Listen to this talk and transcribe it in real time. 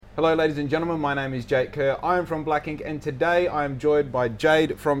Hello ladies and gentlemen, my name is Jake Kerr. I am from Black Ink and today I am joined by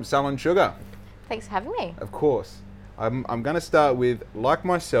Jade from Salon Sugar. Thanks for having me. Of course. I'm going to start with, like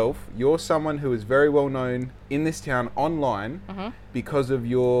myself, you're someone who is very well known in this town online because of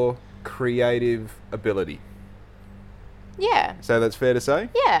your creative ability. Yeah. So that's fair to say?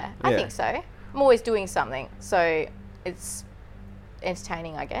 Yeah, I Yeah. think so. I'm always doing something, so it's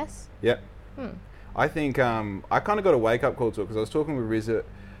entertaining, I guess. Yep. I think I kind of got a wake-up call to it because I was talking with Riz.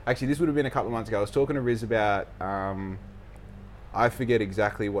 Actually, this would have been a couple of months ago. I was talking to Riz about, I forget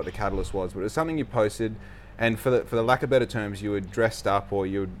exactly what the catalyst was, but it was something you posted, and for the lack of better terms, you were dressed up or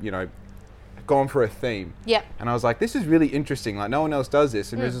you would, gone for a theme. Yep. And I was like, this is really interesting. Like, no one else does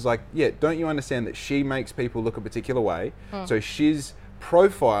this. And Riz was like, yeah, don't you understand that she makes people look a particular way? So she's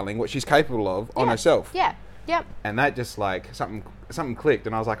profiling what she's capable of on herself. Yeah. Yep. And that just like something clicked,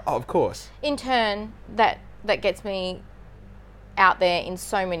 and I was like, oh, of course. In turn, that gets me out there in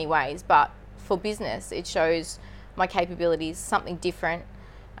so many ways, but for business, it shows my capabilities, something different.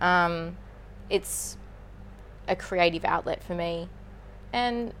 It's a creative outlet for me,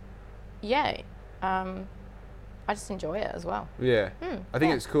 and yeah, I just enjoy it as well. Yeah. I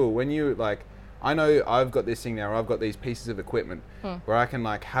think it's cool when you like, I know I've got this thing now where I've got these pieces of equipment where I can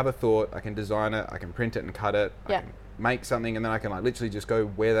like have a thought, I can design it, I can print it and cut it, I can make something, and then I can like literally just go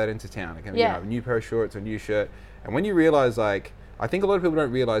wear that into town. I can, a new pair of shorts, a new shirt. And when you realize, like, I think a lot of people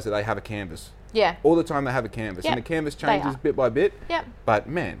don't realize that they have a canvas. Yeah. All the time they have a canvas, and the canvas changes bit by bit. Yep. But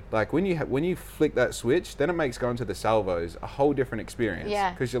man, like when you flick that switch, then it makes going to the salvos a whole different experience.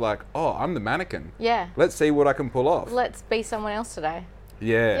 Yeah. Because you're like, oh, I'm the mannequin. Yeah. Let's see what I can pull off. Let's be someone else today.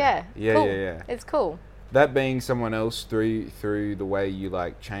 Yeah. Cool. Yeah. It's cool. That being someone else through the way you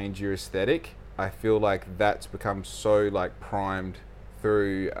like change your aesthetic, I feel like that's become so like primed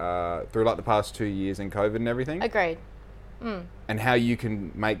through like the past 2 years in COVID and everything. Agreed. And how you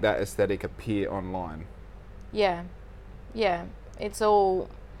can make that aesthetic appear online. Yeah. It's all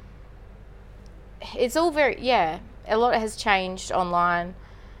very, a lot has changed online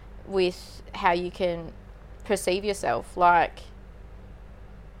with how you can perceive yourself. Like,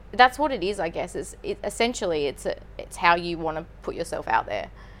 that's what it is, I guess. Essentially it's how you want to put yourself out there.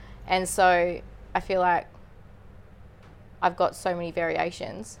 And so I feel like I've got so many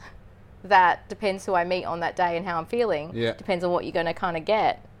variations that depends who I meet on that day and how I'm feeling. Yeah. Depends on what you're going to kind of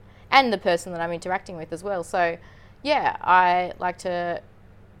get, and the person that I'm interacting with as well. So yeah, I like to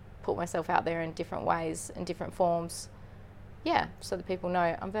put myself out there in different ways, in different forms. Yeah, so that people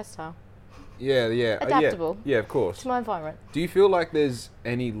know I'm versatile. Yeah. Adaptable. Yeah, of course. To my environment. Do you feel like there's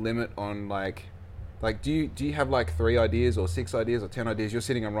any limit on like do you have like 3 ideas or 6 ideas or 10 ideas you're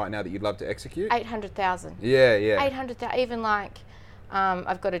sitting on right now that you'd love to execute? 800,000. Yeah. 800,000. Even like,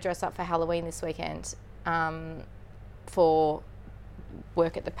 I've got to dress up for Halloween this weekend for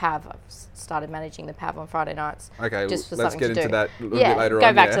work at the PAV. I've started managing the PAV on Friday nights. Okay, just for let's something get to into do. that a little bit later on.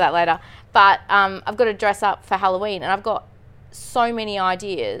 Go back to that later. But I've got to dress up for Halloween, and I've got so many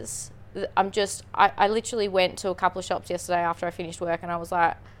ideas. I literally went to a couple of shops yesterday after I finished work, and I was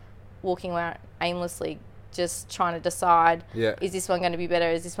like walking around aimlessly, just trying to decide, is this one going to be better?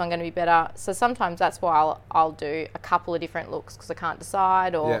 Is this one going to be better? So sometimes that's why I'll do a couple of different looks because I can't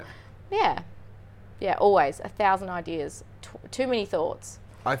decide. Or always 1,000 ideas, too many thoughts.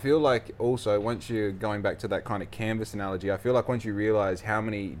 I feel like also once you're going back to that kind of canvas analogy, I feel like once you realize how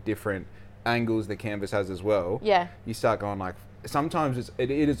many different angles the canvas has as well, you start going like, sometimes it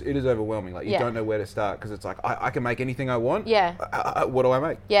is overwhelming. Like you don't know where to start because it's like I can make anything I want. What do I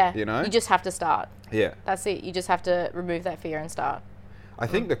make? You just have to start. That's it. You just have to remove that fear and start. I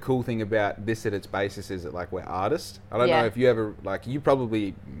think the cool thing about this at its basis is that like we're artists. I don't know if you ever like, you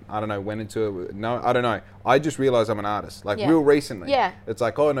probably, I don't know, went into it. No, I don't know. I just realized I'm an artist like real recently. It's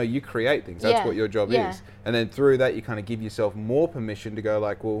like, oh no, you create things. That's what your job is. And then through that you kind of give yourself more permission to go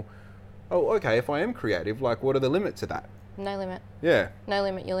like, well, oh okay, if I am creative, like what are the limits to that? No limit. Yeah. No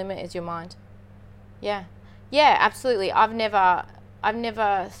limit. Your limit is your mind. Yeah, absolutely. I've never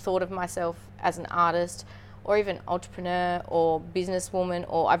thought of myself as an artist or even entrepreneur or businesswoman,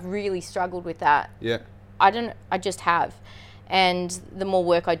 or I've really struggled with that. Yeah. I just have. And the more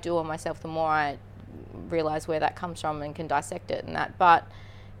work I do on myself, the more I realize where that comes from and can dissect it and that. But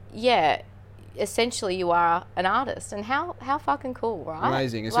yeah, essentially you are an artist, and how fucking cool, right?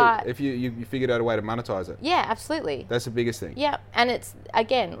 Amazing. It's like, if you figured out a way to monetize it. Yeah, absolutely. That's the biggest thing. Yeah, and it's,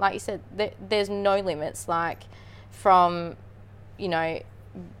 again, like you said, there's no limits, like from,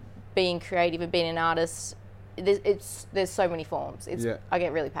 being creative and being an artist. There's so many forms. I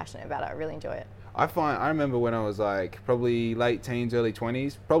get really passionate about it. I really enjoy it. I remember when I was like probably late teens, early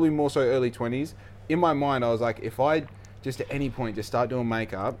 20s, probably more so early 20s, in my mind I was like, if I just at any point, just start doing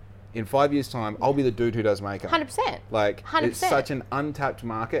makeup. In 5 years' time, I'll be the dude who does makeup. 100%. Like, 100%. It's such an untapped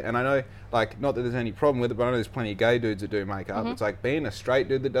market. And I know, like, not that there's any problem with it, but I know there's plenty of gay dudes that do makeup. It's like being a straight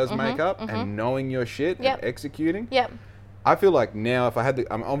dude that does makeup and knowing your shit and executing. Yep. I feel like now, if I had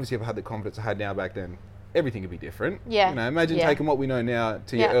the confidence I had now back then, everything would be different. Yeah. You know, imagine taking what we know now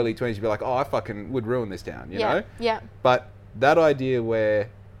to your early 20s, you'd be like, oh, I fucking would ruin this town, you know? Yeah. But that idea where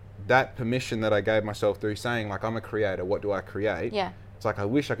that permission that I gave myself through saying, like, I'm a creator, what do I create? Yeah. It's like, I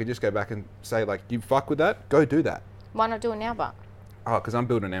wish I could just go back and say, like, you fuck with that? Go do that. Why not do it now, but? Oh, because I'm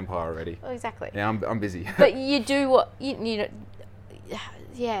building an empire already. Oh, exactly. Yeah, I'm busy. But you do what, you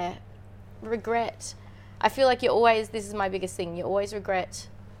know, regret. I feel like this is my biggest thing, you always regret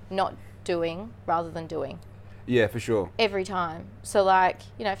not doing rather than doing. Yeah, for sure. Every time. So, like,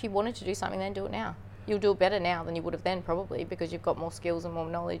 you know, if you wanted to do something, then do it now. You'll do it better now than you would have then, probably, because you've got more skills and more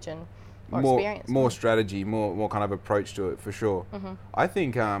knowledge and more experience. More strategy, more kind of approach to it, for sure. I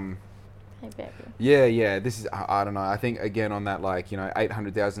think, hey, baby. Yeah, this is, I don't know, I think, again, on that, like, you know,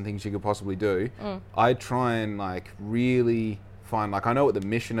 800,000 things you could possibly do, I try and, like, really find, like, I know what the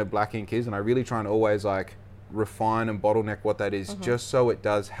mission of Black Ink is, and I really try and always, like, refine and bottleneck what that is, just so it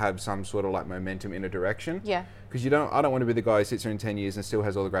does have some sort of, like, momentum in a direction. Yeah. Because I don't want to be the guy who sits here in 10 years and still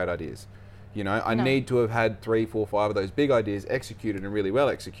has all the great ideas. You know, I need to have had 3, 4, 5 of those big ideas executed and really well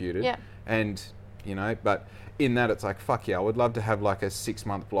executed. Yeah. And, you know, but in that it's like, fuck yeah, I would love to have like a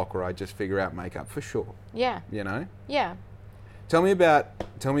 6-month block where I just figure out makeup for sure. Yeah. You know? Yeah. Tell me about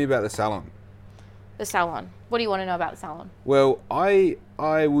the salon. The salon. What do you want to know about the salon? Well, we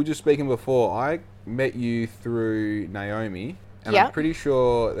were just speaking before, I met you through Naomi. And I'm pretty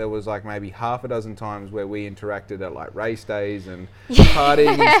sure there was like maybe half a dozen times where we interacted at like race days and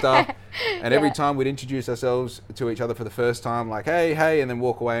partying and stuff. And every time we'd introduce ourselves to each other for the first time, like, hey, and then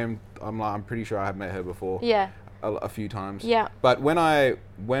walk away. And I'm pretty sure I have met her before. Yeah. A few times. Yeah. But when I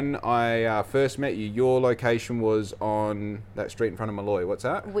first met you, your location was on that street in front of Malloy. What's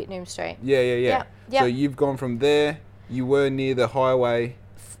that? Whitnum Street. Yeah. So you've gone from there. You were near the highway.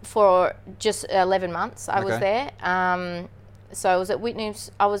 For just 11 months I was there. So I was at Whitnum's.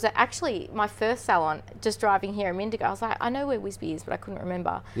 I was at actually my first salon, just driving here a minute ago. I was like, I know where Wisby is, but I couldn't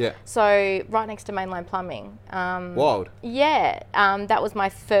remember. Yeah. So right next to Mainline Plumbing. Wild. Yeah. That was my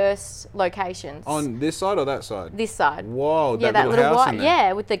first location. On this side or that side? This side. Wild. Yeah, that little house in there.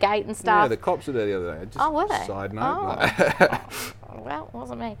 Yeah, with the gate and stuff. Yeah, the cops were there the other day. Just were they? Side note. Well, it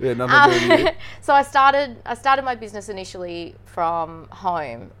wasn't me. Yeah, nothing to do with you. So I started my business initially from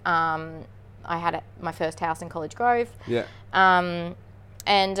home. I had my first house in College Grove. Yeah.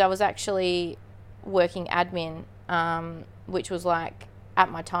 And I was actually working admin, which was like,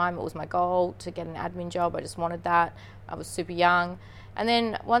 at my time, it was my goal to get an admin job. I just wanted that. I was super young. And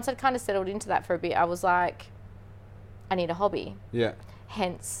then once I'd kind of settled into that for a bit, I was like, I need a hobby. Yeah.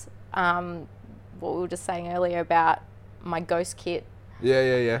 Hence, what we were just saying earlier about my ghost kit.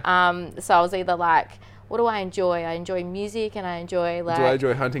 Yeah. So I was either like, what do I enjoy? I enjoy music and I enjoy like... Do I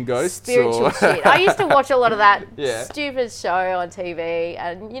enjoy hunting ghosts? Spiritual shit. I used to watch a lot of that stupid show on TV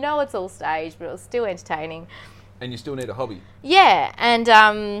and you know it's all staged, but it was still entertaining. And you still need a hobby. Yeah. And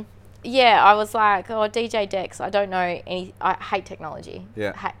I was like, DJ Dex, I don't know I hate technology.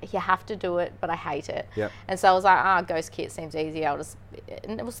 Yeah. You have to do it, but I hate it. Yeah. And so I was like, ghost kit seems easy.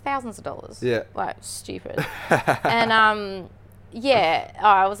 And it was thousands of dollars. Yeah. Like stupid. And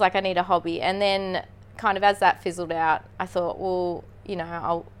I was like, I need a hobby. And then kind of as that fizzled out, I thought, well, you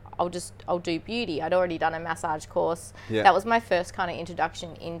know, I'll do beauty. I'd already done a massage course. Yeah. That was my first kind of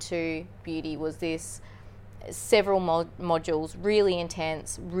introduction into beauty, was this several modules, really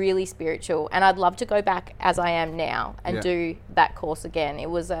intense, really spiritual. And I'd love to go back as I am now and do that course again.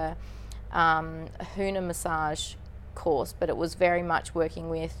 It was a Huna massage course, but it was very much working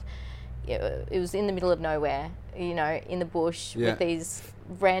with, it was in the middle of nowhere, you know, in the bush with these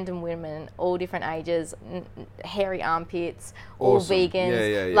random women, all different ages, hairy armpits, all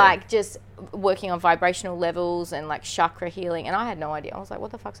vegans, like just working on vibrational levels and like chakra healing. And I had no idea. I was like,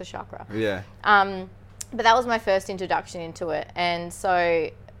 what the fuck's a chakra? Yeah. But that was my first introduction into it. And so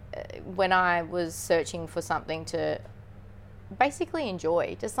when I was searching for something to basically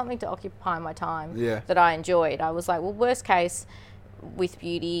enjoy, just something to occupy my time that I enjoyed, I was like, well, worst case with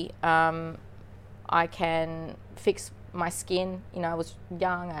beauty, I can fix my skin. You know, I was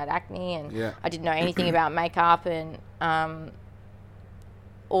young, I had acne, and I didn't know anything about makeup, and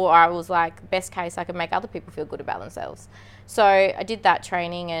or I was like, best case, I could make other people feel good about themselves. So I did that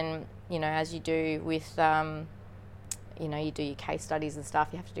training, and you know, as you do with you know, you do your case studies and stuff,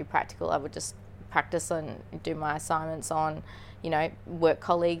 you have to do practical. I would just practice and do my assignments on work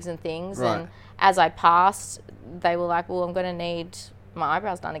colleagues and things. Right. And as I passed, they were like, well, I'm going to need my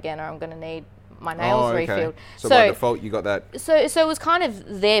eyebrows done again, or I'm going to need my nails refilled. So by default, you got that. So it was kind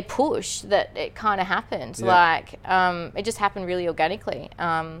of their push that it kind of happened. Yeah. It just happened really organically.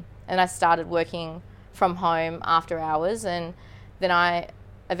 And I started working from home after hours, and then I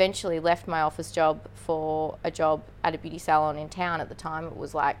eventually left my office job for a job at a beauty salon in town. At the time, it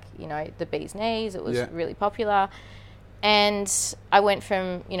was like, the bee's knees. It was really popular. And I went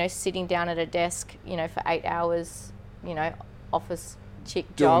from, sitting down at a desk, for 8 hours, office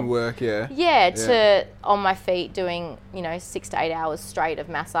chick job. Doing work, to on my feet doing, 6 to 8 hours straight of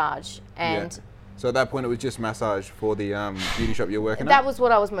massage. And so at that point, it was just massage for the beauty shop you're working at? That was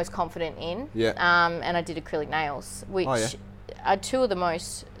what I was most confident in. Yeah. And I did acrylic nails, which are two of the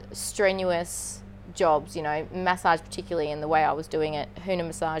most strenuous jobs, massage particularly in the way I was doing it. Huna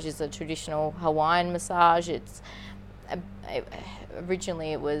massage is a traditional Hawaiian massage.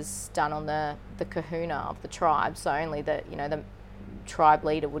 Originally it was done on the kahuna of the tribe, so only the tribe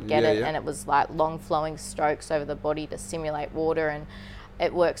leader would get it, and it was like long flowing strokes over the body to simulate water, and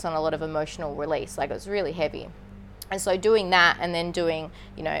it works on a lot of emotional release. Like, it was really heavy. And so doing that, and then doing,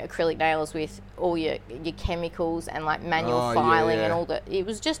 acrylic nails with all your chemicals and like manual filing and all that, it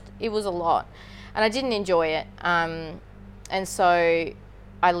was a lot. And I didn't enjoy it. And so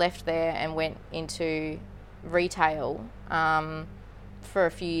I left there and went into retail for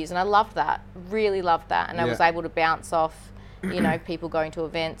a few years, and I loved that, really loved that. And I was able to bounce off, people going to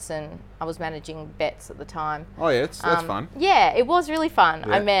events, and I was managing bets at the time. Oh yeah, that's fun. Yeah, it was really fun.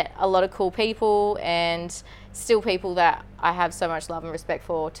 Yeah. I met a lot of cool people, and still people that I have so much love and respect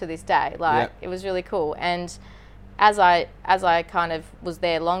for to this day. Like, it was really cool. And as I kind of was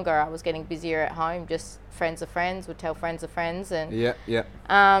there longer, I was getting busier at home. Just friends of friends would tell friends of friends, and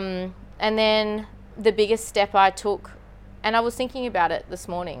and then the biggest step I took, and I was thinking about it this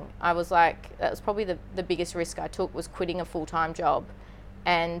morning, I was like, that was probably the biggest risk I took, was quitting a full-time job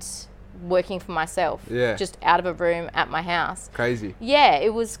and working for myself, just out of a room at my house. Crazy. Yeah,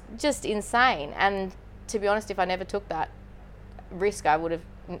 it was just insane. And to be honest, if I never took that risk, I would have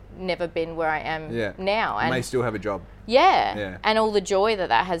never been where I am now. And you may still have a job. Yeah. And all the joy that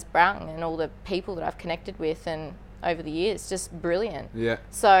has brought, and all the people that I've connected with, and over the years, just brilliant. Yeah.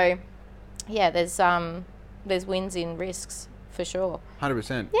 So, yeah, there's wins in risks for sure.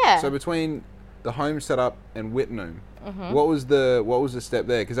 100%. Yeah. So between the home setup and Wittenoom, what was the step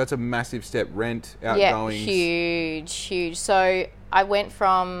there? Because that's a massive step. Rent, outgoings. Yeah, huge. So I went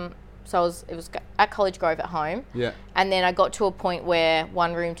from, it was at College Grove at home. Yeah. And then I got to a point where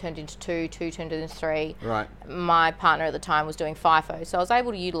one room turned into two turned into three. Right. My partner at the time was doing FIFO, so I was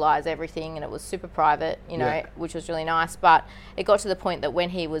able to utilise everything, and it was super private, which was really nice. But it got to the point that when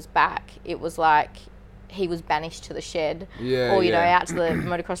he was back, it was like he was banished to the shed, or out to the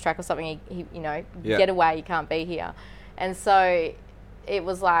motocross track or something. He get away, you can't be here. And so it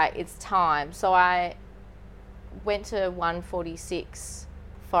was like, it's time. So I went to 146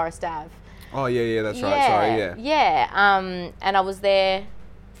 Forest Ave. Oh yeah, that's right. Sorry, and I was there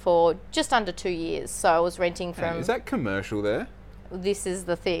for just under 2 years. So I was renting from. Is that commercial there? This is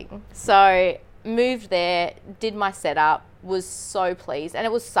the thing. So moved there, did my setup, was so pleased, and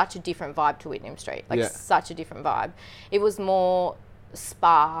it was such a different vibe to Wittenoom Street. Such a different vibe. It was more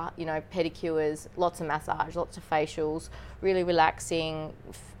spa, pedicures, lots of massage, lots of facials, really relaxing,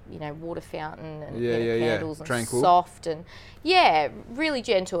 water fountain and candles and tranquil, soft, and really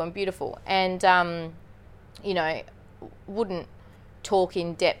gentle and beautiful. And wouldn't talk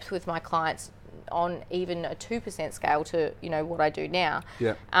in depth with my clients on even a 2% scale to what I do now.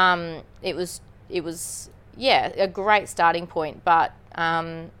 It was a great starting point, but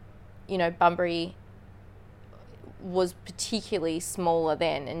Bunbury was particularly smaller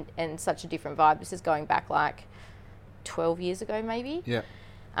then, and such a different vibe. This is going back like 12 years ago, maybe.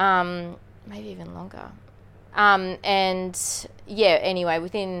 Maybe even longer. Anyway,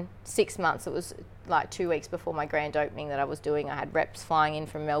 within 6 months, it was like 2 weeks before my grand opening that I was doing. I had reps flying in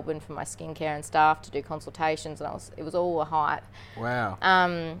from Melbourne for my skincare and staff to do consultations, and it was all a hype. Wow.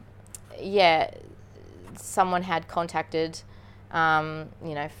 Someone had contacted,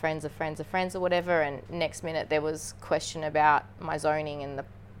 friends of friends of friends or whatever, and next minute there was question about my zoning and the.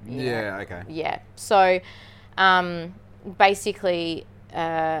 So, basically,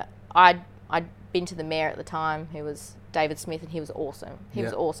 I'd been to the mayor at the time, who was David Smith, and he was awesome. He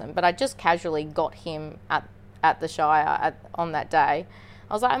was awesome. But I just casually got him at the Shire on that day.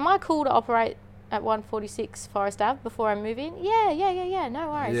 I was like, am I cool to operate at 146 Forest Ave before I move in? Yeah, no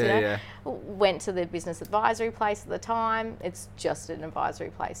worries. Went to the business advisory place at the time. It's just an advisory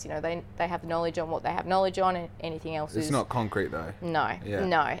place. They have knowledge on what they have knowledge on, and anything else it's not concrete though. No.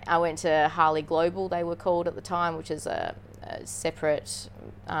 I went to Harley Global, they were called at the time, which is a separate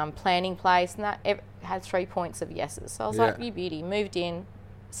planning place, and that had 3 points of yeses. So I was like, you beauty. Moved in,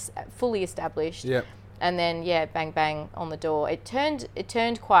 fully established. Yep. And then bang bang on the door. It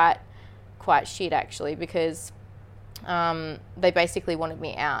turned quite shit actually, because they basically wanted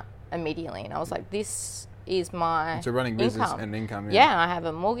me out immediately, and I was like, this is my it's a running income. business and income. I have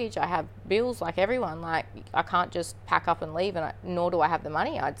a mortgage, I have bills like everyone. Like, I can't just pack up and leave, and nor do I have the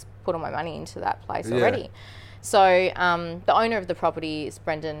money. I'd put all my money into that place already. So the owner of the property is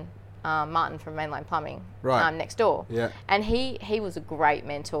Brendan Martin from Mainline Plumbing, next door. Yeah. And he was a great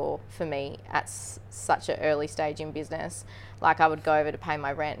mentor for me at such an early stage in business. Like, I would go over to pay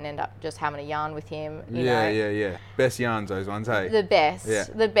my rent and end up just having a yarn with him. You know. Yeah. Best yarns, those ones, hey? The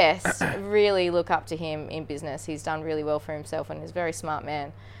best. Really look up to him in business. He's done really well for himself, and he's a very smart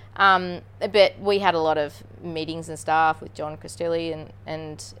man. But we had a lot of meetings and stuff with John Cristilli,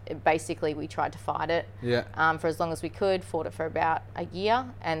 and basically we tried to fight it for as long as we could, fought it for about a year,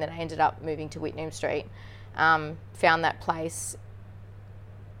 and then I ended up moving to Whitnum Street. Found that place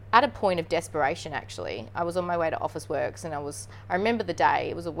at a point of desperation, actually. I was on my way to Officeworks, and I remember the day,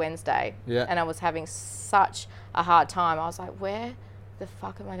 it was a Wednesday, and I was having such a hard time. I was like, where the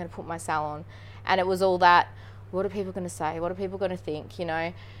fuck am I going to put my salon? And it was all that, what are people going to say? What are people going to think,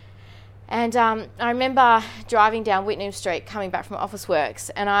 And I remember driving down Whitnum Street, coming back from Officeworks,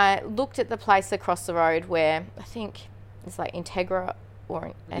 and I looked at the place across the road where I think it's like Integra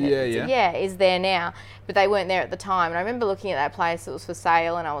is there now, but they weren't there at the time. And I remember looking at that place, it was for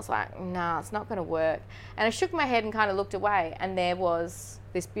sale, and I was like, nah, it's not going to work. And I shook my head and kind of looked away, and there was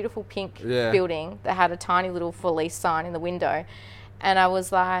this beautiful pink building that had a tiny little for lease sign in the window, and I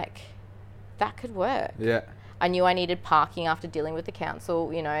was like, that could work. Yeah. I knew I needed parking after dealing with the council,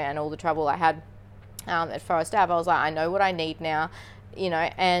 and all the trouble I had at Forest Ave. I was like, I know what I need now,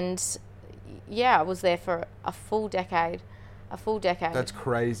 and I was there for a full decade. That's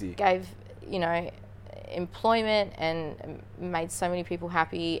crazy. Gave, employment and made so many people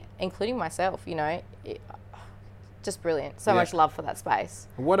happy, including myself, just brilliant. So much love for that space.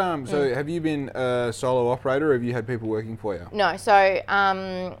 What so have you been a solo operator, or have you had people working for you? No, so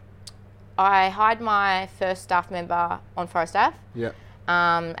I hired my first staff member on Forest Ave. Yeah.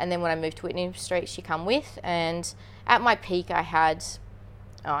 And then when I moved to Whitnum Street, she come with, and at my peak I had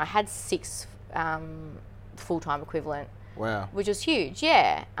 6 full-time equivalent. Wow. Which was huge,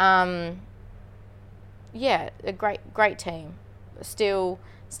 yeah. A great team. Still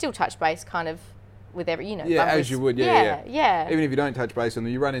touch base kind of with every, as you would, yeah. Even if you don't touch base on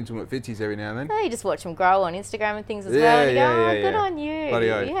them, you run into them at Fitzy's every now and then. You just watch them grow on Instagram and things as well. And you go, good on you.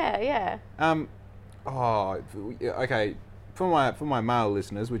 Bloody oath. Yeah. Okay. For my male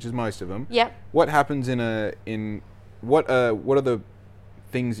listeners, which is most of them. Yep. What happens what are the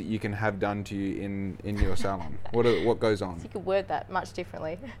things that you can have done to you in your salon? What goes on? You could word that much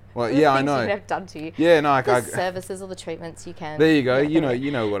differently. Well, yeah, I know. You can have done to you. Yeah, no, the services or the treatments you can. There you go. You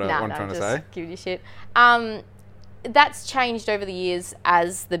know what I'm trying to say. Giving you shit. That's changed over the years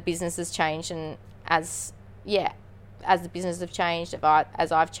as the business has changed, and as the business have changed,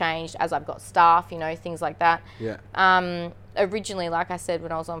 as I've changed, as I've got staff, things like that. Yeah. Originally, like I said,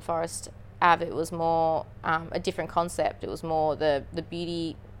 when I was on Forest Ave, it was more a different concept. It was more the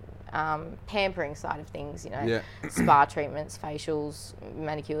beauty pampering side of things, spa treatments, facials,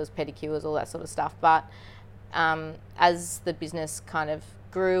 manicures, pedicures, all that sort of stuff. But as the business kind of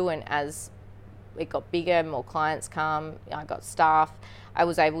grew and as it got bigger, more clients come, I got staff, I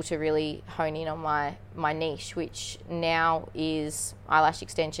was able to really hone in on my niche, which now is eyelash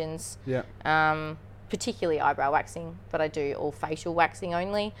extensions. Yeah. Particularly eyebrow waxing, but I do all facial waxing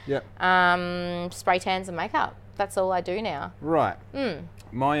only. Yep. Spray tans and makeup. That's all I do now. Right.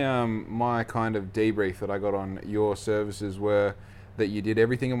 My kind of debrief that I got on your services were that you did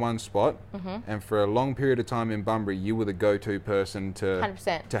everything in one spot, and for a long period of time in Bunbury, you were the go-to person to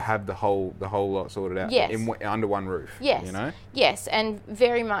 100%. To have the whole lot sorted out. Yes. Under one roof. Yes. Yes, and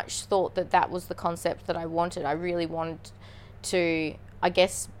very much thought that was the concept that I wanted. I really wanted to, I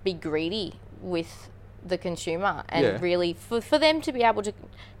guess, be greedy with the consumer and really for them to be able to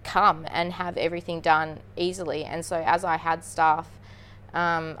come and have everything done easily. And so as I had staff,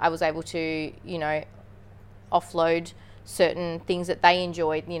 I was able to, offload certain things that they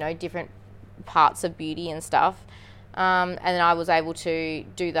enjoyed, different parts of beauty and stuff. And then I was able to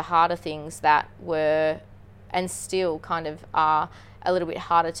do the harder things that were and still kind of are a little bit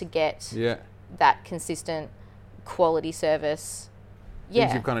harder to get that consistent quality service. Yeah.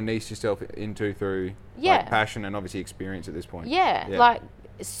 Things you've kind of niched yourself into through like passion and obviously experience at this point. Yeah. Like,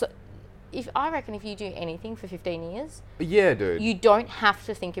 so if you do anything for 15 years, dude, you don't have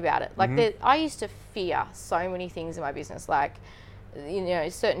to think about it. Like, I used to fear so many things in my business, like,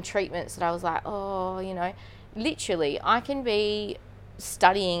 certain treatments that I was like, literally, I can be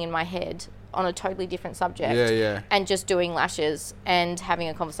studying in my head on a totally different subject and just doing lashes and having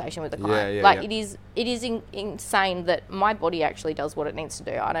a conversation with the client. It is insane that my body actually does what it needs to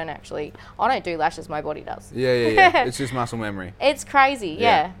do. I don't do lashes, my body does. It's just muscle memory. It's crazy.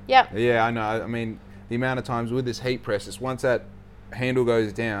 Yeah, I know. I mean, the amount of times with this heat press, it's once that handle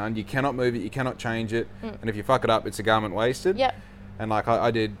goes down, you cannot move it, you cannot change it, and if you fuck it up, it's a garment wasted. And like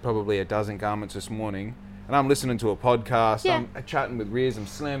I did probably a dozen garments this morning, and I'm listening to a podcast, I'm chatting with Riz, I'm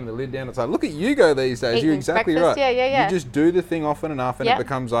slamming the lid down. It's like, look at you go these days. You're exactly breakfast. Right. You just do the thing often enough, and it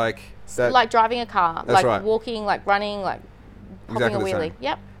becomes like that. Like driving a car, like walking, like running, like popping a wheelie.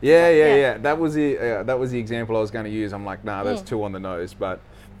 Yeah. That was the example I was going to use. I'm like, nah, that's too on the nose, but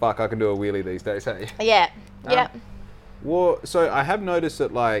fuck, I can do a wheelie these days. Hey. Yeah. Well, so I have noticed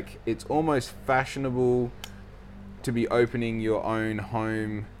that like it's almost fashionable to be opening your own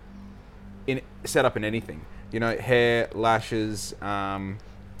home set up in anything, hair, lashes, they're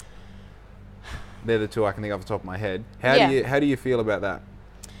the two I can think of off the top of my head. How do you feel about that?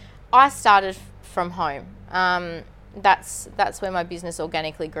 I started from home. That's where my business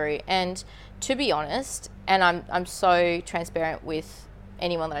organically grew, and to be honest, and I'm so transparent with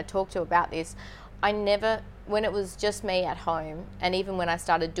anyone that I talk to about this, I never, when it was just me at home, and even when I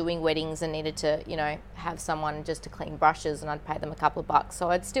started doing weddings and needed to, have someone just to clean brushes, and I'd pay them a couple of bucks.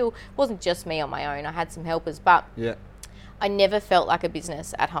 So wasn't just me on my own. I had some helpers, but I never felt like a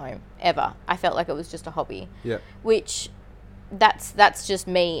business at home, ever. I felt like it was just a hobby. Which that's just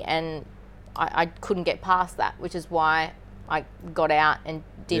me, and I couldn't get past that, which is why I got out and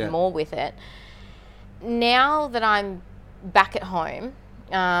did more with it. Now that I'm back at home,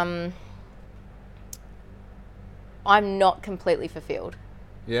 I'm not completely fulfilled.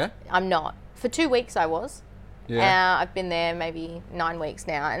 I'm not. For 2 weeks I was. I've been there maybe 9 weeks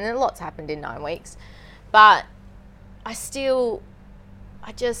now, and a lot's happened in 9 weeks. But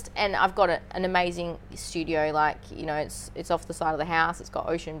and I've got an amazing studio, like, it's off the side of the house, it's got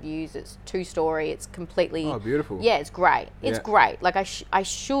ocean views, it's 2-story, it's completely... Oh, beautiful. Yeah, it's great. It's great. Like, I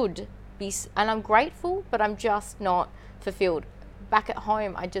should be, and I'm grateful, but I'm just not fulfilled. Back at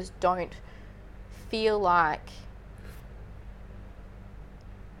home, I just don't feel like...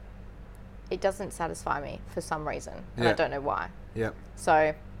 It doesn't satisfy me for some reason, and I don't know why.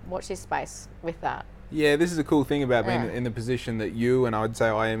 So watch this space with that. Yeah, this is a cool thing about being in the position that you, and I would say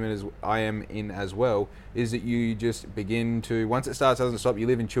I am in as well, is that you just begin to, once it starts, it doesn't stop, you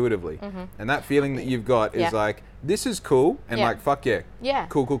live intuitively. And that feeling that you've got is like, this is cool, and like, fuck yeah.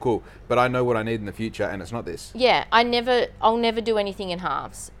 Cool. But I know what I need in the future, and it's not this. Yeah, I'll never do anything in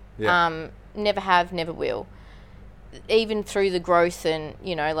halves. Never have, never will. Even through the growth and,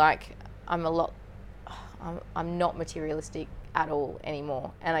 like... I'm not materialistic at all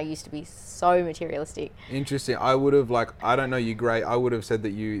anymore, and I used to be so materialistic. Interesting. I would have I don't know you great. I would have said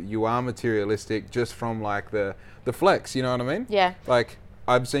that you are materialistic just from like the flex. You know what I mean? Yeah. Like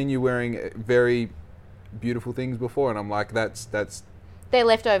I've seen you wearing very beautiful things before, and I'm like, that's. They're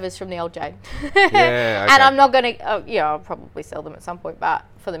leftovers from the old Jade. Yeah. Okay. And I'm not gonna. I'll probably sell them at some point, but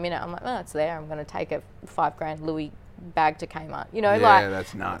for the minute, I'm like, it's there. I'm gonna take a $5,000 Louis bag to Kmart,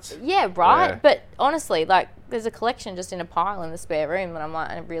 that's nuts. Yeah, right. But honestly, like, there's a collection just in a pile in the spare room, and I'm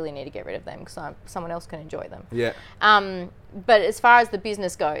like, I really need to get rid of them because someone else can enjoy them. But as far as the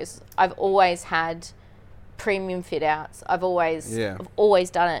business goes, I've always had premium fit outs. I've always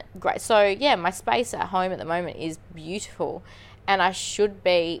done it great. So my space at home at the moment is beautiful, and I should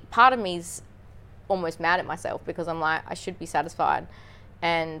be. Part of me's almost mad at myself because I'm like, I should be satisfied,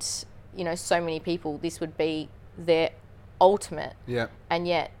 and so many people, this would be their ultimate, and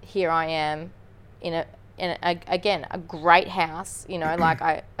yet here I am in a great house. Like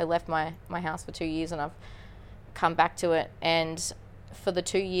I left my house for 2 years, and I've come back to it, and for the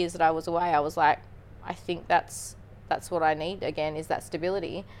 2 years that I was away, I was like, I think that's what I need again, is that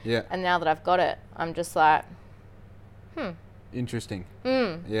stability. And now that I've got it, I'm just like, interesting.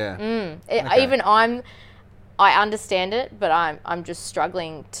 Okay. I understand it, but I'm just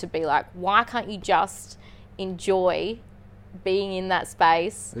struggling to be like, why can't you just enjoy being in that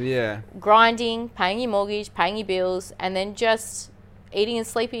space, grinding, paying your mortgage, paying your bills, and then just eating and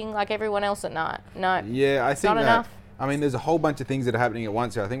sleeping like everyone else at night? No, I think not enough. I mean, there's a whole bunch of things that are happening at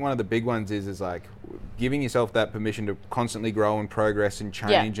once here. I think one of the big ones is like giving yourself that permission to constantly grow and progress and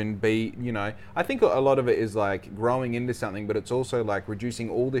change and be, you know, I think a lot of it is like growing into something, but it's also like reducing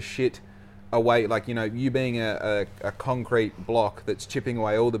all the shit away, like, you know, you being a concrete block that's chipping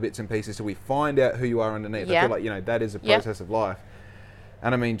away all the bits and pieces till we find out who you are underneath. I feel like, you know, that is a process of life.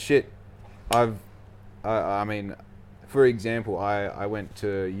 And I mean, shit, I mean, for example, I went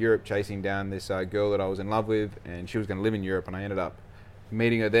to Europe chasing down this girl that I was in love with, and she was going to live in Europe, and I ended up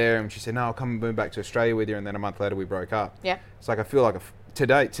meeting her there, and she said, no, I'll come and move back to Australia with you, and then a month later we broke up. Yeah. It's like, I feel like,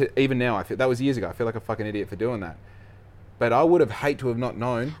 even now, I feel, that was years ago, I feel like a fucking idiot for doing that. But I would have hated to have not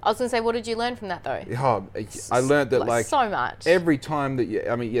known. I was going to say, what did you learn from that, though? Oh, I learned that, like so much. Every time that you,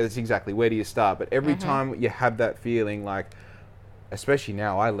 I mean, yeah, that's exactly, where do you start? But every time you have that feeling, like, especially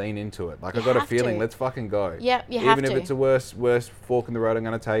now, I lean into it. Like, I've got a feeling, let's fucking go. Yeah, you have to. Even if it's a worst fork in the road I'm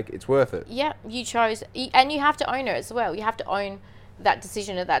going to take, it's worth it. Yeah, you chose, and you have to own it as well. You have to own that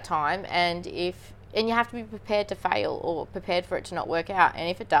decision at that time, and you have to be prepared to fail or prepared for it to not work out. And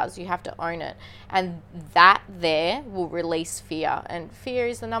if it does, you have to own it. And that there will release fear. And fear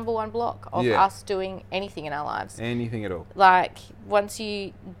is the number one block of us doing anything in our lives. Anything at all. Like, once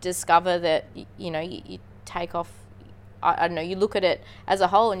you discover that, you know, you take off, I don't know, you look at it as a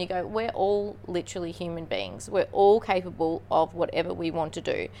whole and you go, we're all literally human beings. We're all capable of whatever we want to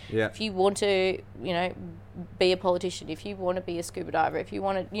do. Yeah. If you want to, you know, be a politician, if you want to be a scuba diver, if you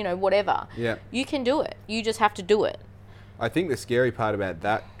want to, you know, whatever, you can do it. You just have to do it. I think the scary part about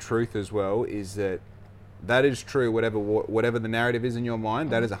that truth as well is that is true, whatever the narrative is in your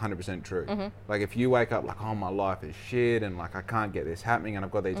mind, that is 100% true. Like, if you wake up like, oh, my life is shit and like I can't get this happening and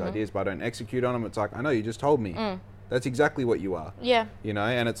I've got these ideas but I don't execute on them, it's like, I know, you just told me. That's exactly what you are. Yeah. You know,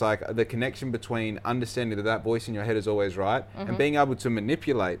 and it's like the connection between understanding that voice in your head is always right and being able to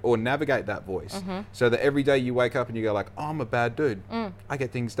manipulate or navigate that voice so that every day you wake up and you go like, oh, I'm a bad dude. I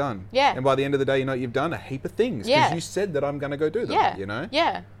get things done. Yeah. And by the end of the day, you know, you've done a heap of things because you said that I'm going to go do them, you know?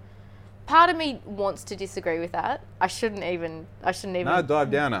 Yeah. Part of me wants to disagree with that. I shouldn't even. No, dive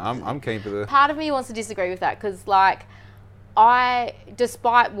down it. I'm keen for the... Part of me wants to disagree with that because, like,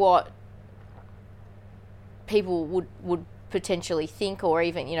 despite what people would potentially think, or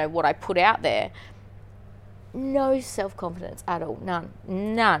even, you know, what I put out there, no self-confidence at all.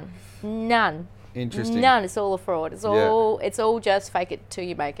 None. Interesting. None. It's all a fraud. It's all just fake it till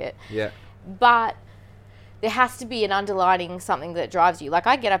you make it. Yeah. But there has to be an underlining something that drives you. Like,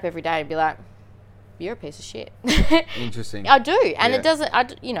 I get up every day and be like, you're a piece of shit. Interesting. I do. And it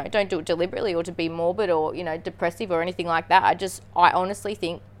doesn't, you know, don't do it deliberately or to be morbid or, you know, depressive or anything like that. I honestly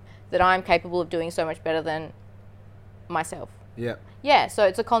think that I'm capable of doing so much better than myself. Yeah. Yeah, so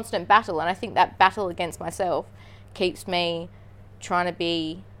it's a constant battle, and I think that battle against myself keeps me trying to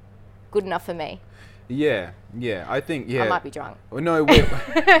be good enough for me. Yeah, I think, I might be drunk. No,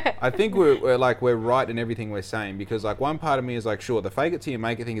 I think we're right in everything we're saying, because like one part of me is like, sure, the fake it till you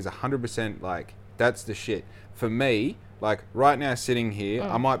make it thing is 100% like, that's the shit. For me, like right now sitting here,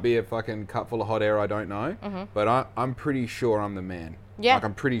 I might be a fucking cup full of hot air, I don't know, but I'm pretty sure I'm the man. Yeah. Like,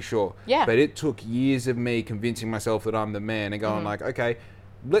 I'm pretty sure. Yeah. But it took years of me convincing myself that I'm the man and going like, okay,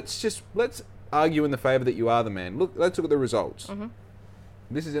 let's argue in the favor that you are the man. Let's look at the results.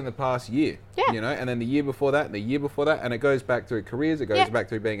 This is in the past year. Yeah. You know, and then the year before that, and the year before that, and it goes back through careers, it goes back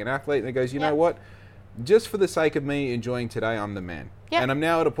through being an athlete, and it goes, you know what? Just for the sake of me enjoying today, I'm the man. Yeah. And I'm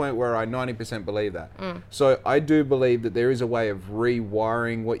now at a point where I 90% believe that. So I do believe that there is a way of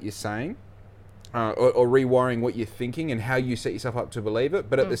rewiring what you're saying. Or rewiring what you're thinking and how you set yourself up to believe it.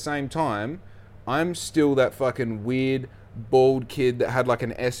 But at the same time, I'm still that fucking weird, bald kid that had like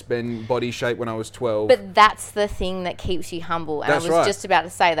an S-bend body shape when I was 12. But that's the thing that keeps you humble. And I was just about to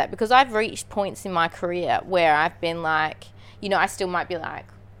say that, because I've reached points in my career where I've been like, you know, I still might be like,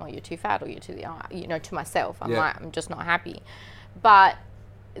 oh, you're too fat, or you're too, you know, to myself. I'm like, I'm just not happy. But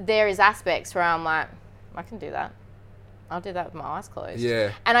there is aspects where I'm like, I can do that. I'll do that with my eyes closed.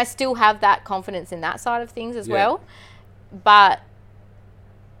 Yeah. And I still have that confidence in that side of things as well. But,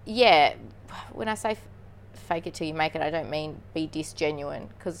 yeah, when I say fake it till you make it, I don't mean be disgenuine,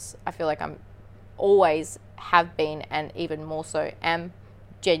 because I feel like I'm always have been, and even more so am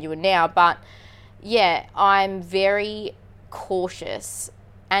genuine now. But, yeah, I'm very cautious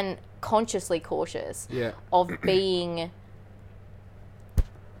and consciously cautious of being,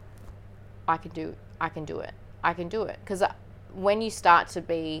 I can do it. Because when you start to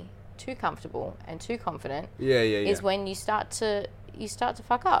be too comfortable and too confident, is when you start to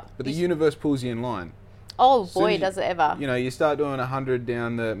fuck up. But the universe pulls you in line. Oh boy, does it ever. You know, you start doing 100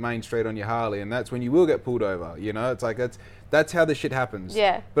 down the main street on your Harley, and that's when you will get pulled over. You know, it's like that's how the shit happens.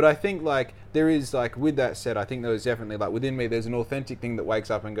 Yeah. But I think like there is like, with that said, I think there was definitely like within me, there's an authentic thing that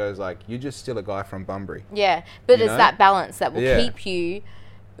wakes up and goes like, you're just still a guy from Bunbury. Yeah, but it's that balance that will keep you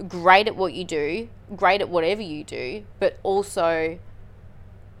great at what you do, great at whatever you do, but also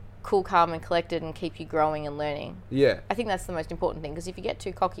cool, calm and collected and keep you growing and learning. Yeah. I think that's the most important thing, because if you get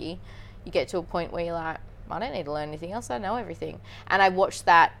too cocky, you get to a point where you're like, I don't need to learn anything else, I know everything. And I watched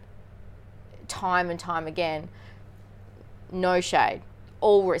that time and time again. No shade,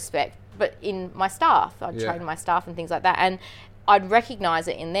 all respect, but in my staff, I'd train my staff and things like that, and I'd recognize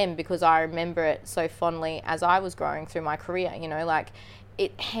it in them because I remember it so fondly as I was growing through my career. You know, like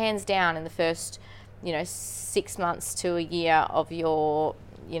it hands down in the first, 6 months to a year of your,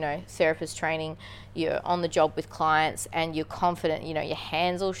 therapist training, you're on the job with clients and you're confident, your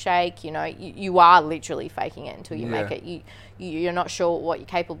hands will shake, you are literally faking it until you make it. You're not sure what you're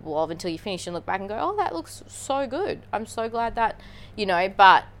capable of until you finish and look back and go, oh, that looks so good. I'm so glad that,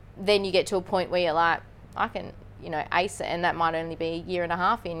 but then you get to a point where you're like, I can, ace it, and that might only be a year and a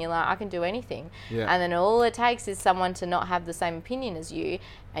half in. You're like, I can do anything. Yeah. And then all it takes is someone to not have the same opinion as you,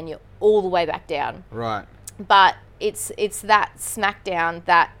 and you're all the way back down. Right. But it's that smackdown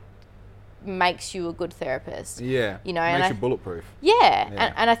that makes you a good therapist. Yeah. Makes you bulletproof.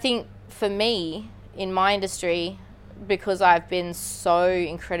 Yeah. And I think for me, in my industry, because I've been so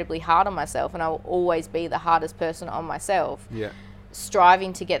incredibly hard on myself, and I will always be the hardest person on myself. Yeah.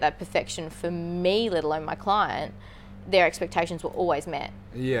 Striving to get that perfection for me, let alone my client, their expectations were always met.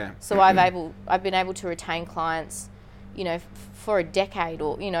 Yeah. So I've been able to retain clients, for a decade,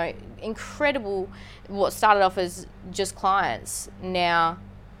 or incredible. What started off as just clients now,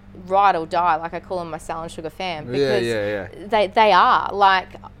 ride or die. Like I call them my Sal and Sugar fam, because they are like,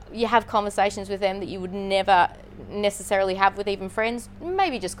 you have conversations with them that you would never necessarily have with even friends,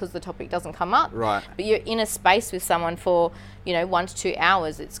 maybe just because the topic doesn't come up. Right. But you're in a space with someone for 1 to 2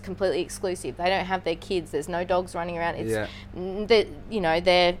 hours. It's completely exclusive. They don't have their kids. There's no dogs running around. It's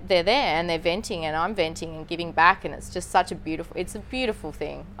they're there and they're venting, and I'm venting and giving back, and it's just such a beautiful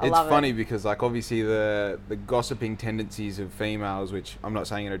thing. I love it. It's funny because like obviously the gossiping tendencies of females, which I'm not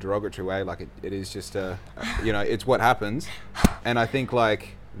saying in a derogatory way, like it is just it's what happens, and I think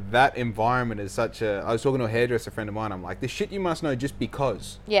like that environment is such a... I was talking to a hairdresser friend of mine. I'm like, this shit you must know just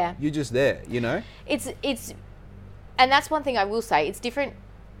because. Yeah. You're just there, It's... And that's one thing I will say. It's different.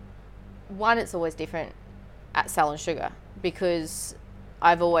 One, it's always different at Sal and Sugar, because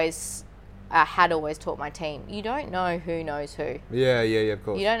I've always... had always taught my team, you don't know who knows who. Yeah, of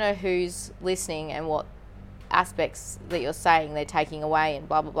course. You don't know who's listening and what aspects that you're saying they're taking away and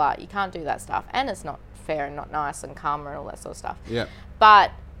blah, blah, blah. You can't do that stuff. And it's not fair and not nice and karma and all that sort of stuff. Yeah.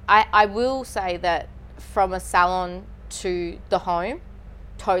 But I will say that from a salon to the home,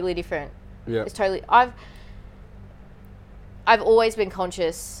 totally different. Yeah. It's totally... I've always been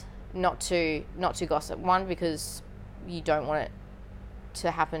conscious not to gossip. One, because you don't want it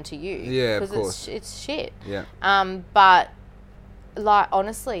to happen to you. Yeah, of course. It's shit. Yeah. But like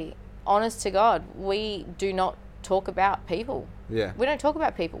honestly, honest to God, we do not talk about people. Yeah. We don't talk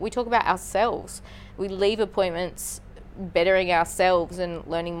about people. We talk about ourselves. We leave appointments bettering ourselves and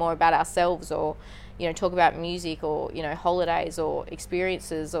learning more about ourselves, or talk about music, or holidays or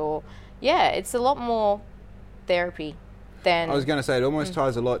experiences, or it's a lot more therapy than... I was going to say, it almost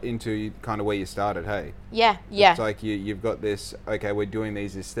ties a lot into kind of where you started, hey? Yeah. It's like you've got this, okay, we're doing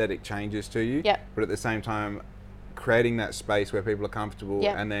these aesthetic changes to you, but at the same time creating that space where people are comfortable,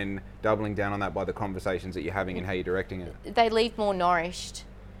 and then doubling down on that by the conversations that you're having and how you're directing it. They leave more nourished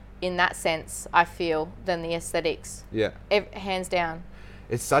in that sense, I feel, than the aesthetics. Yeah. Hands down.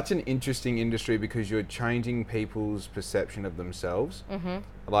 It's such an interesting industry because you're changing people's perception of themselves. Mm-hmm.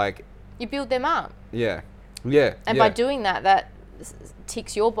 Like... You build them up. Yeah. And by doing that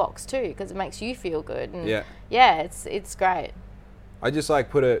ticks your box too, because it makes you feel good. And it's great. I just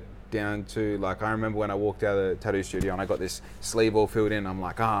like put it down to, like, I remember when I walked out of the tattoo studio and I got this sleeve all filled in. I'm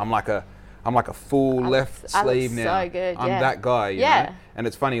like, I'm like a full left sleeve now. So good. I'm that guy, you know? And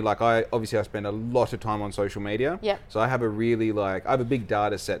it's funny, like I spend a lot of time on social media. Yeah. So I have I have a big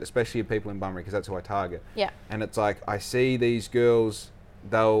data set, especially of people in Bunbury, because that's who I target. Yeah. And it's like, I see these girls,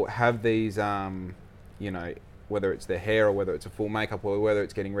 they'll have these, whether it's their hair or whether it's a full makeup or whether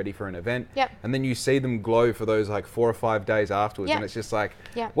it's getting ready for an event. Yep. And then you see them glow for those like 4 or 5 days afterwards. Yep. And it's just like,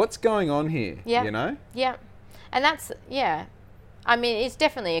 what's going on here? Yep. Yeah. And that's, I mean, it's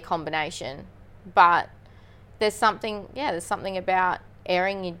definitely a combination, but there's something about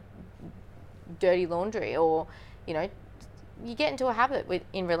airing your dirty laundry, or, you get into a habit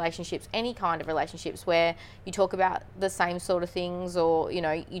in relationships, any kind of relationships, where you talk about the same sort of things, or, you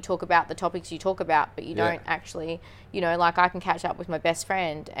know, you talk about the topics you talk about, but you don't actually, you know, like I can catch up with my best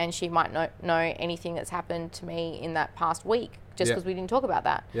friend and she might not know anything that's happened to me in that past week just because we didn't talk about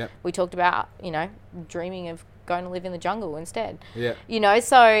that. Yeah. We talked about, you know, dreaming of going to live in the jungle instead. Yeah. You know,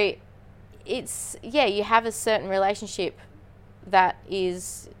 so it's, you have a certain relationship that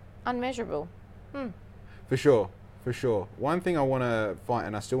is unmeasurable. For sure. One thing I want to find,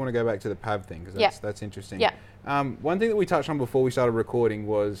 and I still want to go back to the PAV thing, because that's interesting. Yeah. One thing that we touched on before we started recording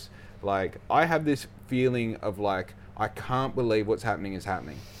was, like, I have this feeling of, like, I can't believe what's happening is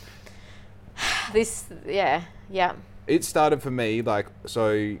happening. It started for me, like,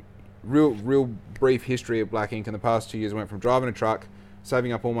 so real brief history of Black Ink in the past 2 years. I went from driving a truck,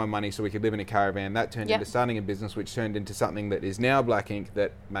 saving up all my money so we could live in a caravan. That turned into starting a business, which turned into something that is now Black Ink,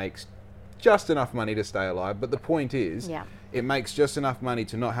 that makes just enough money to stay alive. But the point is, it makes just enough money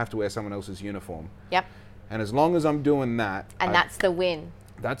to not have to wear someone else's uniform. Yep. And as long as I'm doing that... And that's the win.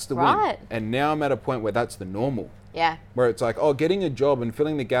 That's the win. And now I'm at a point where that's the normal. Yeah. Where it's like, oh, getting a job and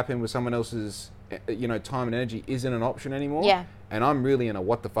filling the gap in with someone else's, you know, time and energy isn't an option anymore. Yeah. And I'm really in a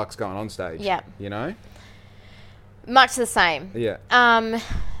what the fuck's going on stage. Yeah. You know? Much the same. Yeah.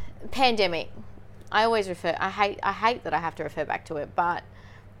 Pandemic. I always refer... I hate that I have to refer back to it, but...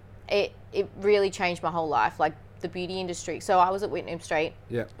 It really changed my whole life, like the beauty industry. So I was at Whitney Street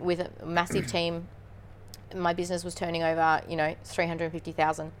with a massive team. My business was turning over, you know,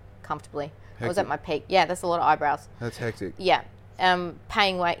 350,000 comfortably. Hectic. I was at my peak. Yeah, that's a lot of eyebrows. That's hectic. Yeah,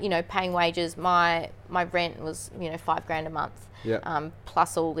 paying wages. My rent was, you know, $5,000 a month. Yeah.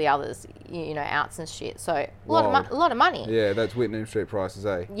 Plus all the others, you know, outs and shit. So a lot of money. Yeah, that's Whitney Street prices,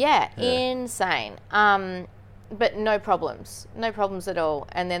 eh? Yeah, insane. But no problems at all.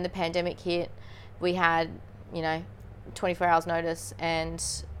 And then the pandemic hit. We had, you know, 24 hours notice and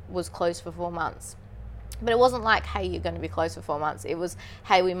was closed for 4 months. But it wasn't like, hey, you're going to be closed for 4 months. It was,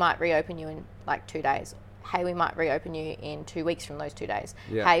 hey, we might reopen you in like 2 days. Hey, we might reopen you in 2 weeks from those 2 days.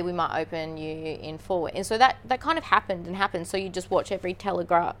 Yeah. Hey, we might open you in 4 weeks. And so that kind of happened. So you just watch every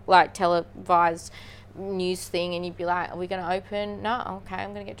televised news thing and you'd be like, are we going to open? No, okay,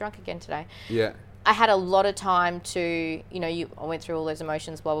 I'm going to get drunk again today. Yeah. I had a lot of time to, you know, I went through all those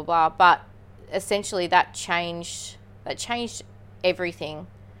emotions, blah, blah, blah. But essentially that changed everything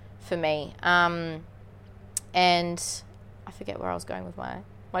for me. And I forget where I was going with my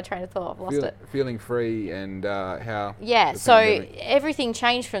train of thought. I've lost it. Feeling free and how... Yeah, so everything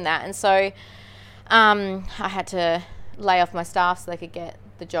changed from that. And so I had to lay off my staff so they could get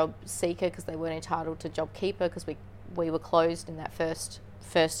the job seeker because they weren't entitled to job keeper because we were closed in that first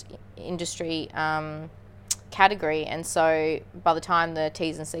industry category. And so by the time the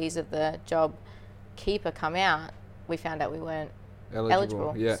T's and C's of the job keeper come out, we found out we weren't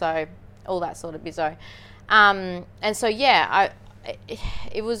eligible. Yeah. So all that sort of bizzo. And so,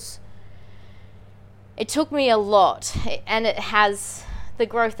 it took me a lot, and it has the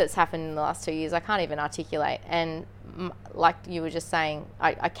growth that's happened in the last 2 years. I can't even articulate. And like you were just saying,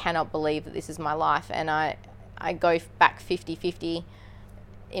 I cannot believe that this is my life. And I go back 50-50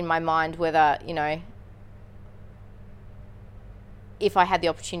 in my mind whether, you know, if I had the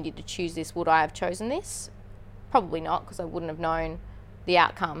opportunity to choose this, would I have chosen this? Probably not, because I wouldn't have known the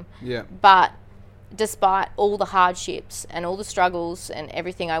outcome. Yeah. But despite all the hardships and all the struggles and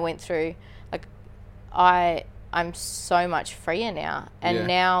everything I went through, like I'm so much freer now. And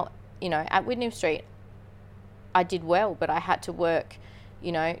now, you know, at Whitney Street, I did well, but I had to work,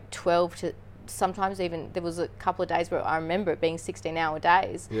 you know, 12 to sometimes even there was a couple of days where I remember it being 16-hour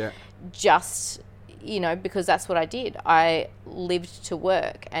days. Yeah. Just, you know, because that's what I did. I lived to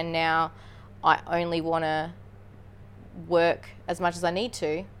work, and now I only want to work as much as I need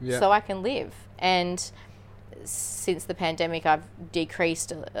to so I can live. And since the pandemic, I've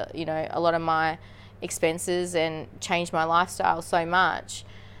decreased, you know, a lot of my expenses and changed my lifestyle so much.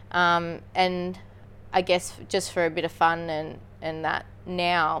 And I guess just for a bit of fun and that,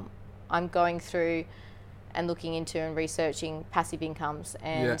 now I'm going through and looking into and researching passive incomes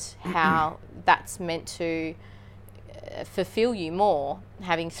and how that's meant to fulfill you more,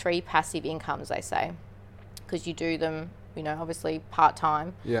 having 3 passive incomes, they say, because you do them, you know, obviously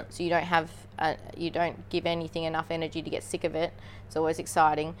part-time. Yeah. So you don't have, you don't give anything enough energy to get sick of it. It's always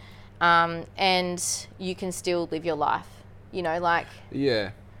exciting. And you can still live your life, you know, like.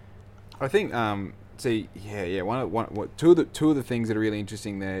 Yeah. I think, two of the things that are really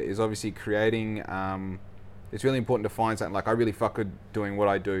interesting there is obviously creating, it's really important to find something like, I really fuck with doing what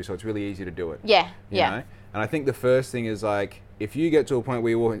I do, so it's really easy to do it. Yeah. You know? And I think the first thing is like, if you get to a point where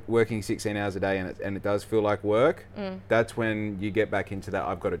you're working 16 hours a day and it does feel like work, that's when you get back into that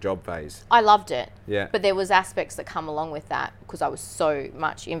I've got a job phase. I loved it. Yeah. But there was aspects that come along with that because I was so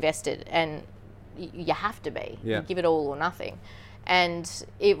much invested, and you have to be. Yeah. You give it all or nothing. And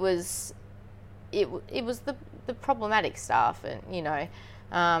it was the problematic stuff, and, you know,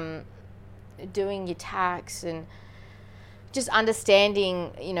 doing your tax and just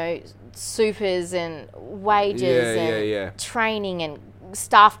understanding, you know, supers and wages and training and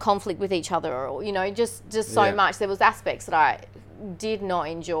staff conflict with each other, or, you know, just so much. There was aspects that I did not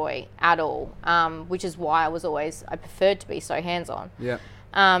enjoy at all, which is why I preferred to be so hands-on. Yeah.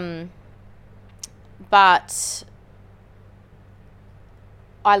 But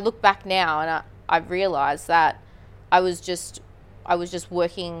I look back now and I realised that I was just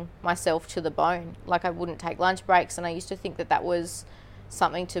working myself to the bone. Like, I wouldn't take lunch breaks, and I used to think that was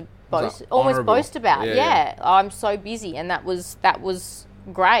something to boast about. Yeah. I'm so busy, and that was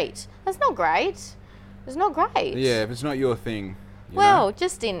great. That's not great. It's not great. Yeah, if it's not your thing. Well,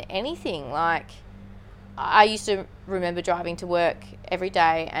 just in anything. Like, I used to remember driving to work every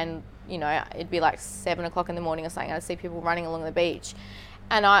day, and, you know, it'd be like 7 o'clock in the morning or something. I'd see people running along the beach.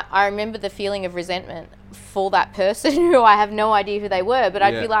 And I remember the feeling of resentment for that person who I have no idea who they were. But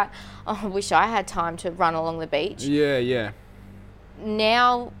I'd be like, oh, I wish I had time to run along the beach. Yeah, yeah.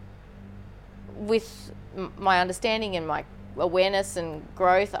 Now, with my understanding and my awareness and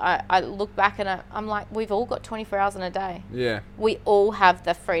growth, I look back and I'm like, we've all got 24 hours in a day. Yeah. We all have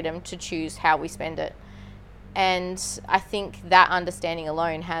the freedom to choose how we spend it. And I think that understanding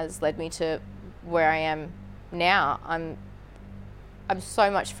alone has led me to where I am now. I'm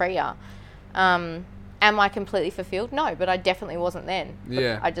so much freer. Am I completely fulfilled? No, but I definitely wasn't then.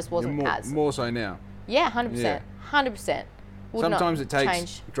 Yeah. I just wasn't more so now. Yeah, 100%. Yeah. 100%. Sometimes it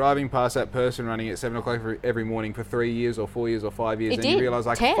takes driving past that person running at 7 o'clock every morning for 3 years or 4 years or 5 years, and you realise,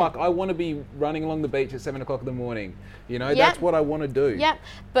 like, 10. Fuck, I want to be running along the beach at 7 o'clock in the morning. You know, that's what I want to do. Yeah,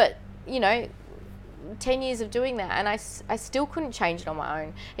 but, you know, 10 years of doing that, and I still couldn't change it on my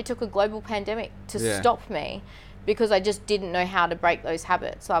own. It took a global pandemic to stop me, because I just didn't know how to break those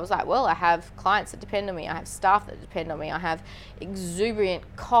habits. So I was like, well, I have clients that depend on me. I have staff that depend on me. I have exuberant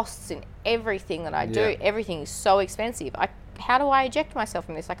costs in everything that I do. Yeah. Everything is so expensive. How do I eject myself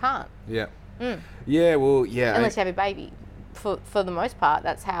from this? I can't. Yeah. Yeah, well, yeah. Unless you have a baby. For the most part,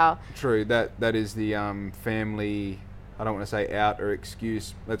 that's how... True. That is the family... I don't want to say out or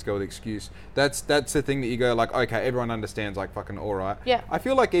excuse. Let's go with excuse. That's the thing that you go like, okay, everyone understands, like, fucking all right. Yeah. I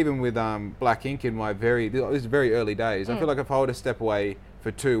feel like even with Black Ink in my very early days, I feel like if I were to step away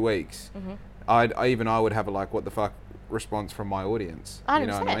for 2 weeks, I would have a like, what the fuck response from my audience. 100%. You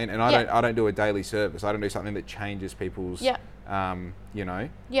know what I mean? And I don't do a daily service. I don't do something that changes people's, you know.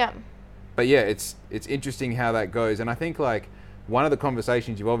 Yeah. But yeah, it's interesting how that goes. And I think, like, one of the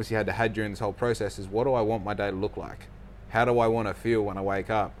conversations you've obviously had during this whole process is, what do I want my day to look like? How do I want to feel when I wake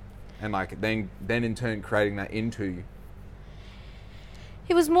up? And, like, then in turn creating that into...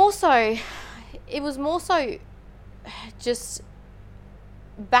 It was more so just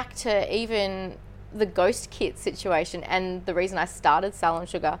back to even the ghost kit situation and the reason I started Salon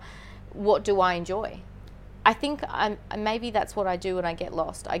Sugar. What do I enjoy? I think maybe that's what I do when I get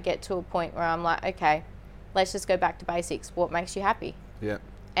lost. I get to a point where I'm like, okay, let's just go back to basics. What makes you happy? Yeah.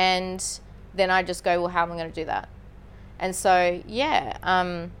 And then I just go, well, how am I going to do that? And so,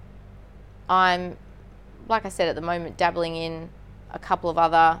 I'm, like I said, at the moment, dabbling in a couple of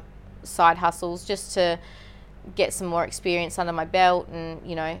other side hustles just to get some more experience under my belt. And,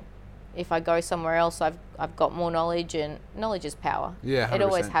 you know, if I go somewhere else, I've got more knowledge, and knowledge is power. Yeah, 100%. It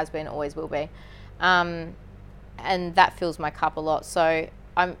always has been, always will be. And that fills my cup a lot. So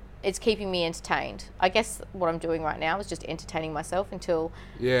it's keeping me entertained. I guess what I'm doing right now is just entertaining myself until...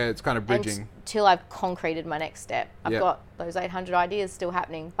 Yeah, it's kind of bridging. Until I've concreted my next step. I've got those 800 ideas still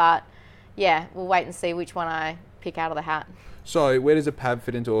happening, but yeah, we'll wait and see which one I pick out of the hat. So where does the PAV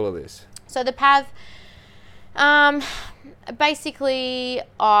fit into all of this? So the PAV, basically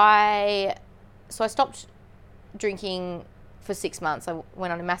I stopped drinking for 6 months. I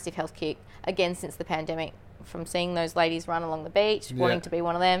went on a massive health kick, again since the pandemic, from seeing those ladies run along the beach, wanting to be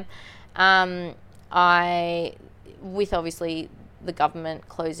one of them. With obviously the government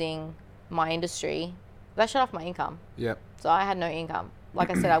closing my industry, that shut off my income. Yeah. So I had no income. Like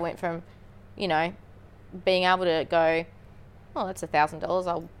I said, I went from, you know, being able to go, oh, that's $1,000.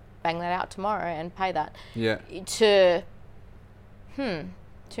 I'll bang that out tomorrow and pay that. Yeah. To,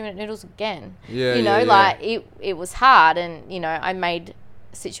 2-minute noodles again. Yeah. You know, like it was hard, and, you know, I made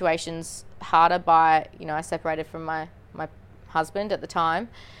situations harder by, you know, I separated from my husband at the time,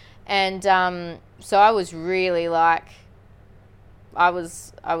 and so I was really like I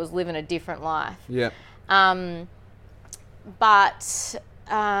was living a different life. Yeah. But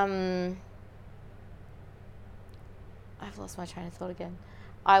I've lost my train of thought again.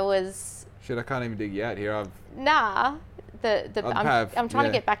 Shit, I can't even dig you out here. I'm trying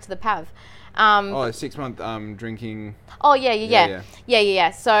to get back to the PAV. 6 month drinking. Oh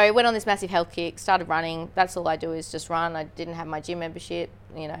yeah. So I went on this massive health kick, started running. That's all I do is just run. I didn't have my gym membership,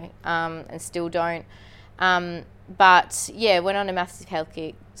 and still don't. But yeah, went on a massive health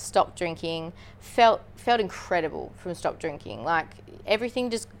kick, stopped drinking, felt incredible from stop drinking. Like everything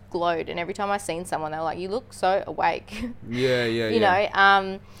just glowed, and every time I seen someone, they were like, "You look so awake." Yeah. you know.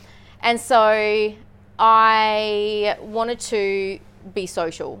 And so I wanted to be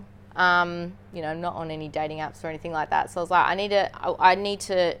social. Not on any dating apps or anything like that. So I was like, I need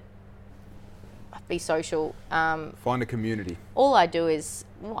to be social. Find a community. All I do is,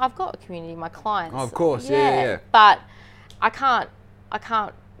 I've got a community, my clients. Oh, of course, yeah. But I can't,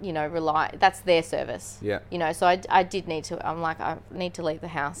 rely, that's their service. Yeah. So I did need to, I need to leave the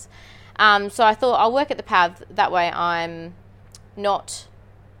house. So I thought I'll work at the PAV, that way I'm not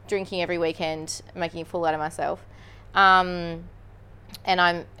drinking every weekend, making a fool out of myself. And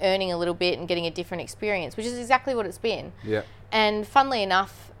I'm earning a little bit and getting a different experience, which is exactly what it's been. Yeah. And funnily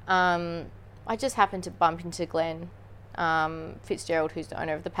enough, I just happened to bump into Glenn Fitzgerald, who's the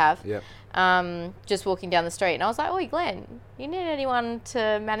owner of the PAV, just walking down the street. And I was like, "Oi, Glenn, you need anyone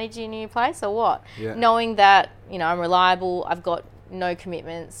to manage your new place or what?" Yeah. Knowing that, I'm reliable, I've got no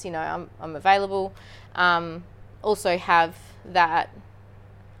commitments, I'm available. Also have that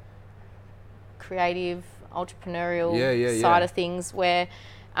creative, entrepreneurial side of things where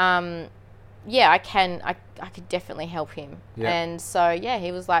I could definitely help him. And so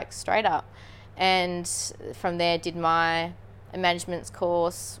he was like, straight up. And from there did my management's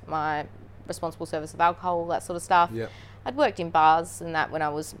course, my responsible service of alcohol, that sort of stuff. I'd worked in bars and that when I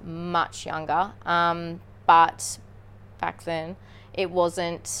was much younger, but back then it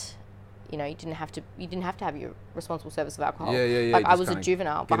wasn't, you didn't have to have your responsible service of alcohol. Like I was a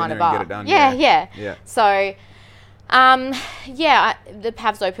juvenile behind a bar. Get it done, yeah. So, the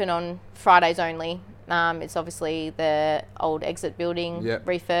PAV's open on Fridays only. It's obviously the old exit building,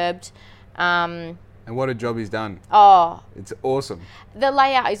 refurbed. And what a job he's done. Oh. It's awesome. The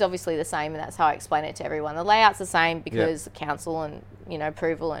layout is obviously the same, and that's how I explain it to everyone. The layout's the same because the council and,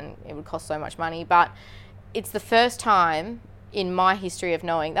 approval, and it would cost so much money. But it's the first time in my history of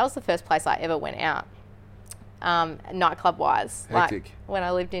knowing, that was the first place I ever went out, nightclub-wise. Hectic. Like when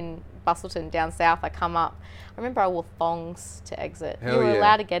I lived in Bustleton down south, I come up. I remember I wore thongs to exit. Hell you were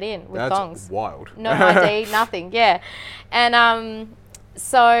allowed to get in with thongs. That's wild. No ID, nothing. Yeah. And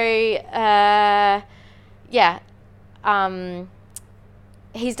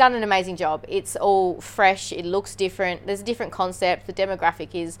he's done an amazing job. It's all fresh. It looks different. There's a different concept. The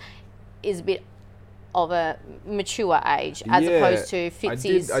demographic is a bit of a mature age as opposed to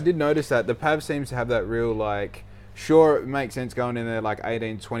Fitzy's. I did notice that. The PAV seems to have that real, sure, it makes sense going in there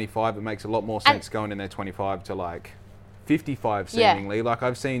 18 to 25. It makes a lot more sense going in there 25 to 55 seemingly.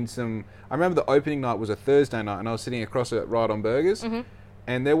 I've seen some, I remember the opening night was a Thursday night and I was sitting across it right on Burgers. Mm-hmm.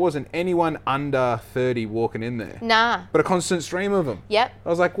 And there wasn't anyone under 30 walking in there. Nah. But a constant stream of them. Yep. I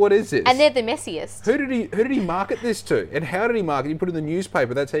was like, what is this? And they're the messiest. Who did he market this to? And how did he market? He put it in the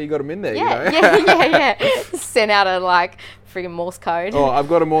newspaper. That's how you got them in there, Yeah. Sent out a friggin' Morse code. Oh, I've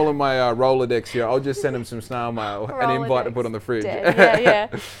got them all in my Rolodex here. I'll just send them some snail mail, an invite to put on the fridge. Yeah.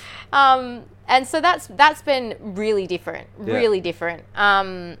 And so that's been really different. Really different.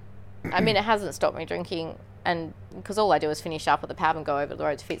 It hasn't stopped me drinking. And because all I do is finish up at the pub and go over the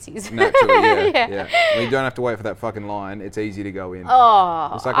road to Fitzy's. Naturally, yeah. Well, you don't have to wait for that fucking line. It's easy to go in.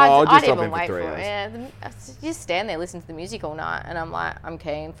 Oh, it's I'll just stop in for 3 hours. Yeah, just stand there, listen to the music all night, and I'm like, I'm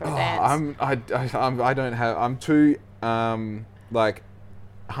keen for a dance. I'm too 100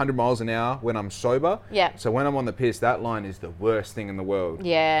 miles an hour when I'm sober. Yeah. So when I'm on the piss, that line is the worst thing in the world.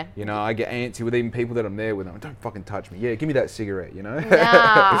 Yeah. I get antsy with even people that I'm there with. I'm like, don't fucking touch me. Yeah, give me that cigarette. Nah,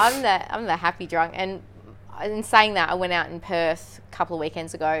 I'm the happy drunk. And in saying that, I went out in Perth a couple of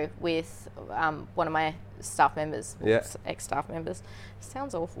weekends ago with one of my staff members, ex-staff members.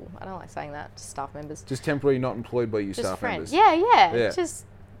 Sounds awful. I don't like saying that. Just staff members. Just temporarily not employed by you staff friends. members. Yeah. Just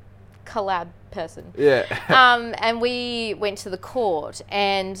collab person. Yeah. And we went to the court,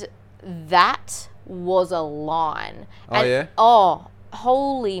 and that was a line. Oh,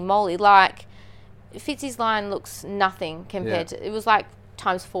 holy moly! Fitzy's line looks nothing compared to. It was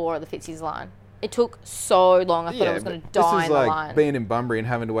times 4 of the Fitzy's line. It took so long. I thought I was going to die in the line. This is like being in Bunbury and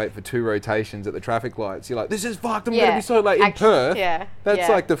having to wait for 2 rotations at the traffic lights. You're like, this is fucked. I'm going to be so late. In Perth, that's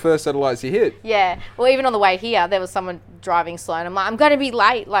like the first set of lights you hit. Yeah. Well, even on the way here, there was someone driving slow, and I'm like, I'm going to be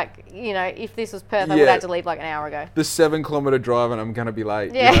late. Like, you know, if this was Perth, I would have had to leave like an hour ago. The 7-kilometre drive, and I'm going to be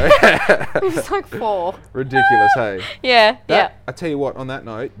late. Yeah. You know? It's like 4. Ridiculous, hey? Yeah. I tell you what, on that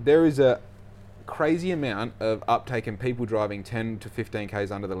note, there is a crazy amount of uptake in people driving 10 to 15 Ks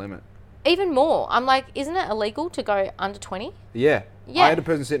under the limit. Even more. I'm like, isn't it illegal to go under 20? Yeah. I had a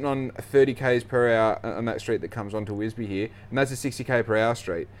person sitting on 30 Ks per hour on that street that comes onto Wisby here, and that's a 60 K per hour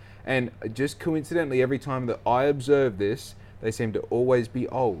street. And just coincidentally, every time that I observe this, they seem to always be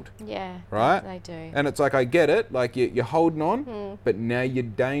old. Yeah. Right? They do. And it's like, I get it. Like, you're holding on, but now you're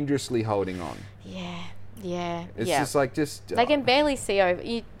dangerously holding on. Yeah. It's just like, they can barely see over.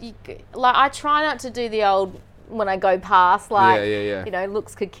 You, like, I try not to do the old, when I go past, like, you know,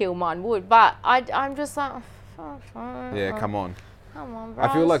 looks could kill, mine would. But I'm just like, yeah, come on. Come on, bros.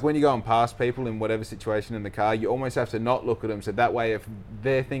 I feel like when you're going past people in whatever situation in the car, you almost have to not look at them. So that way, if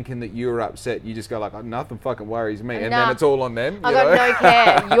they're thinking that you're upset, you just go like, oh, nothing fucking worries me. And then it's all on them. I got no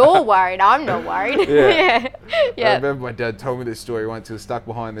care. You're worried. I'm not worried. Yeah. I remember my dad told me this story once. He was stuck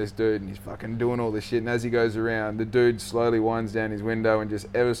behind this dude and he's fucking doing all this shit. And as he goes around, the dude slowly winds down his window and just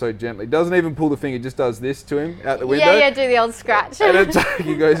ever so gently, doesn't even pull the finger, just does this to him out the window. Yeah, do the old scratch. And it's like,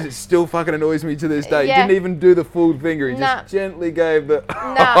 he goes, it still fucking annoys me to this day. He didn't even do the full finger. He just gently gave the...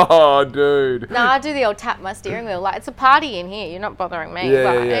 Oh, dude. No, I do the old tap my steering wheel. Like, it's a party in here. You're not bothering me.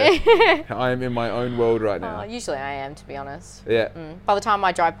 Yeah. I am in my own world right now. Usually I am, to be honest. Yeah. By the time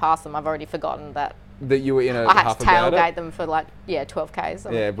I drive past them, I've already forgotten that you were in a I had huff to about tailgate them for like 12 Ks.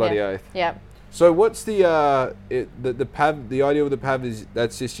 Yeah, bloody oath. Yeah. So what's the PAV? The idea of the PAV is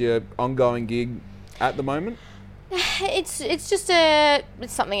that's just your ongoing gig at the moment. It's just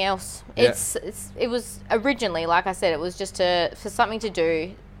it's something else. Yeah. It was originally, like I said, it was just for something to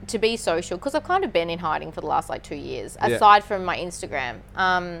do, to be social, because I've kind of been in hiding for the last like 2 years, aside from my Instagram.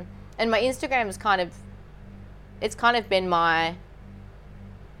 And my Instagram is kind of been my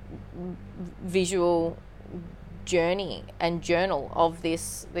visual journey and journal of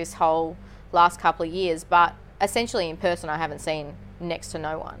this whole last couple of years. But essentially, in person, I haven't seen next to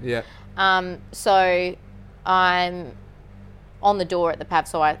no one. Yeah. So I'm on the door at the PAV,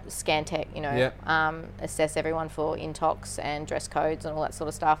 so I scan tech, you know, assess everyone for intox and dress codes and all that sort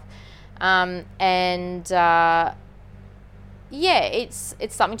of stuff.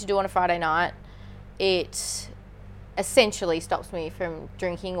 It's something to do on a Friday night. It essentially stops me from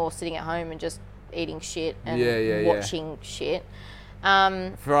drinking or sitting at home and just eating shit and watching shit.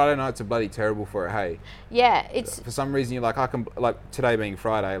 Friday nights are bloody terrible for it, hey? Yeah, it's... For some reason, you're like, I can... Like, today being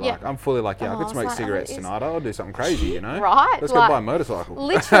Friday, like, I'm fully like, I could smoke cigarettes tonight. I'll do something crazy, you know? Right? Let's go buy a motorcycle.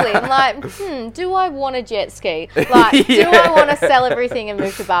 Literally, I'm like, do I want to jet ski? Like, do I want to sell everything and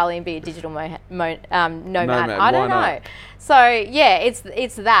move to Bali and be a digital nomad? I don't know. So, yeah, it's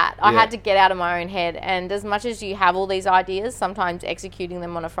that. I had to get out of my own head. And as much as you have all these ideas, sometimes executing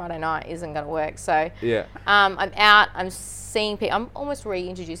them on a Friday night isn't going to work. So, I'm out. I'm seeing people. I'm almost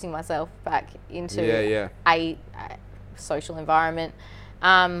reintroducing myself back into a social environment.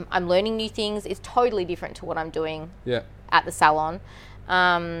 I'm learning new things. It's totally different to what I'm doing at the salon.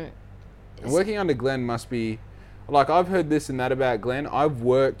 Working under Glenn must be... Like, I've heard this and that about Glenn. I've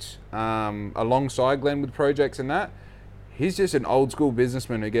worked alongside Glenn with projects and that. He's just an old school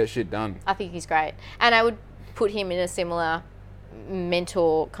businessman who gets shit done. I think he's great. And I would put him in a similar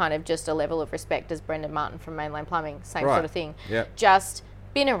mentor, kind of just a level of respect as Brendan Martin from Mainland Plumbing. Same sort of thing. Yep. Just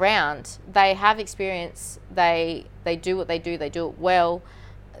been around. They have experience. They do what they do it well.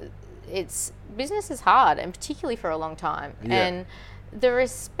 Business is hard, and particularly for a long time. Yeah. And the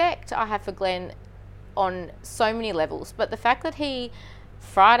respect I have for Glenn on so many levels, but the fact that he...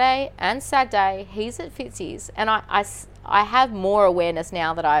 Friday and Saturday, he's at Fitzy's, and I have more awareness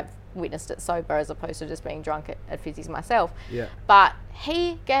now that I've witnessed it sober as opposed to just being drunk at Fitzy's myself. Yeah. But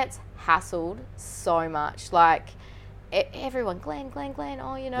he gets hassled so much. Like, everyone, Glenn,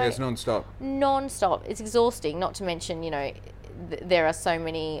 oh, you know. Yeah, it's non-stop. Non-stop. It's exhausting, not to mention, you know, there are so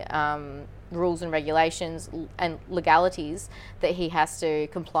many rules and regulations and legalities that he has to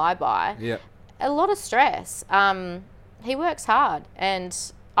comply by. Yeah. A lot of stress. He works hard, and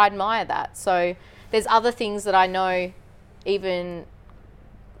I admire that. So there's other things that I know, even,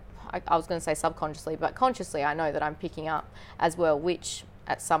 I was going to say subconsciously, but consciously I know that I'm picking up as well, which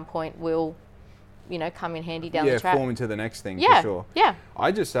at some point will, you know, come in handy down the track. Yeah, form into the next thing, for sure. Yeah.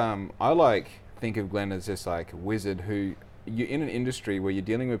 I just, I think of Glenn as this like wizard who, you're in an industry where you're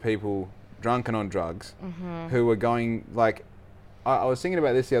dealing with people drunk and on drugs, who are going like, I was thinking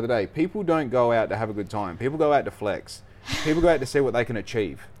about this the other day. People don't go out to have a good time. People go out to flex. People go out to see what they can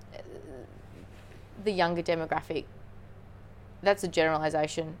achieve. The younger demographic. That's a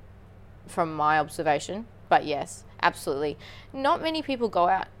generalization from my observation. But yes, absolutely. Not many people go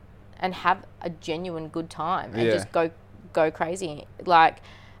out and have a genuine good time and just go crazy. Like,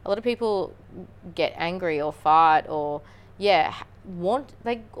 a lot of people get angry or fight or,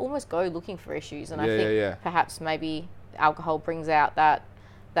 they almost go looking for issues. And I think perhaps maybe alcohol brings out that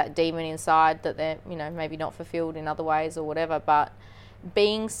demon inside that they're, maybe not fulfilled in other ways or whatever. But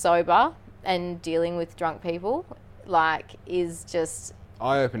being sober and dealing with drunk people, is just...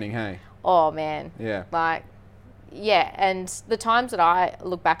 eye-opening, hey? Oh, man. Yeah. And the times that I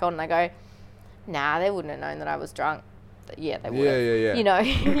look back on and I go, nah, they wouldn't have known that I was drunk. Yeah, they would have.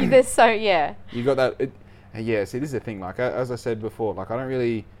 Yeah. There's so, yeah. You got that... see, this is the thing. As I said before, I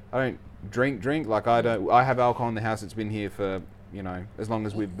don't drink. I have alcohol in the house that's been here for, as long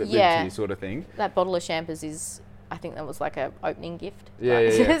as we've lived here, sort of thing. That bottle of Champers is... I think that was a opening gift. Yeah,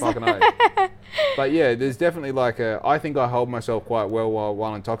 fucking oath. But yeah, there's definitely I think I hold myself quite well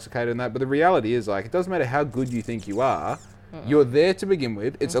while intoxicated and that. But the reality is it doesn't matter how good you think you are. You're there to begin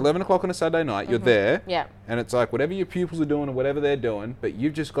with. It's 11 o'clock on a Saturday night. You're there. Yeah. And it's whatever your pupils are doing or whatever they're doing, but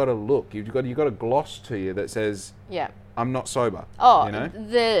you've just got to look. You've got a gloss to you that says, I'm not sober. Oh,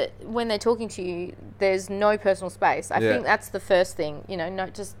 when they're talking to you, there's no personal space. I think that's the first thing,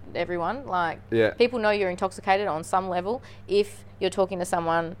 not just everyone. People know you're intoxicated on some level if you're talking to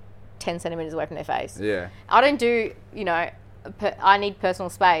someone 10 centimeters away from their face. Yeah. I don't do, I need personal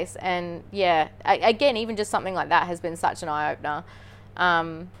space. And again, even just something like that has been such an eye-opener.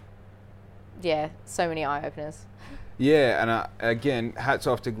 So many eye-openers. Yeah, and again, hats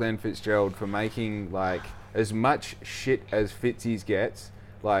off to Glenn Fitzgerald for making, as much shit as Fitzy's gets,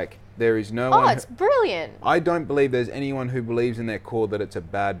 there is no one... Oh, it's brilliant. I don't believe there's anyone who believes in their core that it's a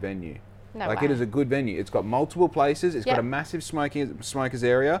bad venue. No way. It is a good venue. It's got multiple places. It's got a massive smokers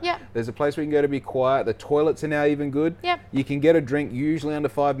area. Yep. There's a place where you can go to be quiet. The toilets are now even good. Yep. You can get a drink usually under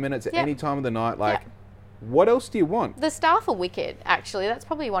 5 minutes at any time of the night. What else do you want? The staff are wicked, actually. That's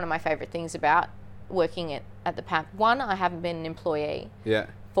probably one of my favourite things about working at the PAP. One, I haven't been an employee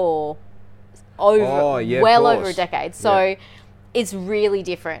for over a decade. So it's really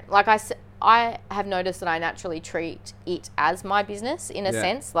different. I have noticed that I naturally treat it as my business in a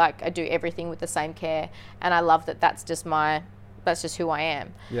sense. I do everything with the same care, and I love that that's just who I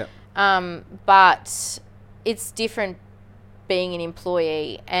am. Yeah. But it's different being an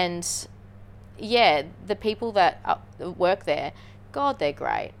employee, and the people that work there, God, they're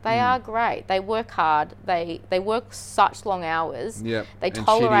great. They are great. They work hard. They work such long hours. Yeah. They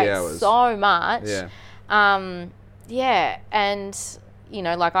tolerate so much. Yeah. And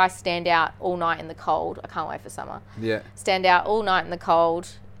I stand out all night in the cold. I can't wait for summer. Yeah. Stand out all night in the cold,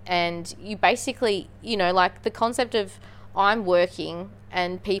 and you basically, the concept of I'm working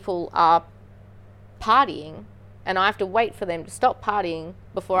and people are partying, and I have to wait for them to stop partying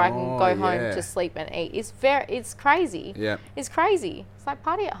before I can go home to sleep and eat. It's crazy. Yeah. It's crazy. It's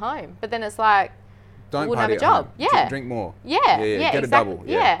party at home, but then it's don't wouldn't party have a job. Home. Yeah. Drink more. Yeah. Get a double.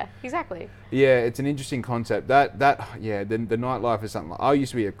 Yeah, exactly. Yeah, it's an interesting concept. The nightlife is something. I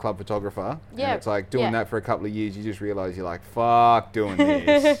used to be a club photographer. Yeah. And it's doing that for a couple of years, you just realise you're fuck doing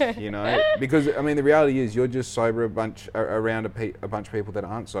this, Because, the reality is you're just sober around a bunch of people that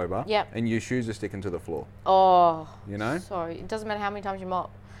aren't sober. Yep. And your shoes are sticking to the floor. Oh. Sorry. It doesn't matter how many times you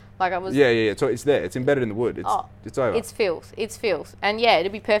mop. So it's there. It's embedded in the wood. It's over. It's filth. And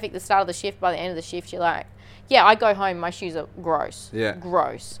it'd be perfect at the start of the shift. By the end of the shift, you're I go home, my shoes are gross. Yeah.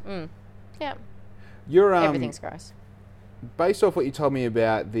 Gross. Yeah. Everything's gross. Based off what you told me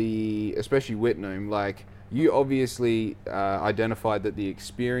about especially Whitnum, you obviously identified that the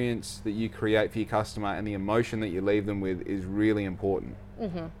experience that you create for your customer and the emotion that you leave them with is really important.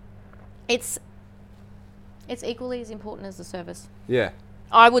 Mm-hmm. It's equally as important as the service. Yeah.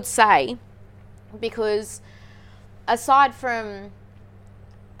 I would say, because aside from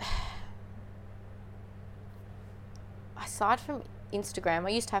Instagram, I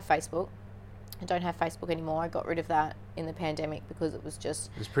used to have Facebook. I don't have Facebook anymore. I got rid of that in the pandemic because it was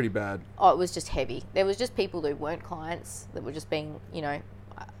just... It's pretty bad. Oh, it was just heavy. There was just people who weren't clients that were just being,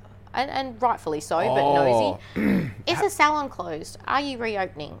 and rightfully so, but nosy. Is the salon closed? Are you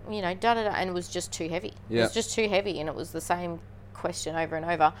reopening? Da-da-da. And it was just too heavy. It was just too heavy, and it was the same question over and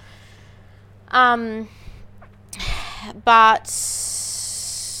over. But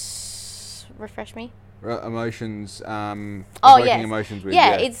refresh me. Emotions. Emotions with.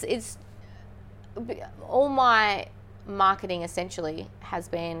 Yeah, it's all my marketing essentially has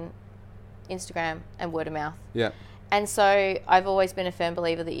been Instagram and word of mouth. Yeah. And so I've always been a firm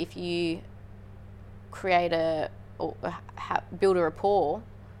believer that if you create build a rapport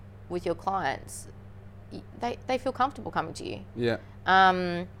with your clients, they feel comfortable coming to you. Yeah.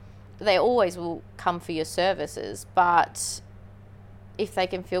 They always will come for your services, but if they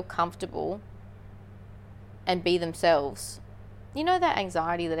can feel comfortable and be themselves, you know, that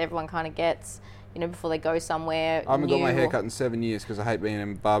anxiety that everyone kind of gets, you know, before they go somewhere. I haven't got my hair cut in 7 years because I hate being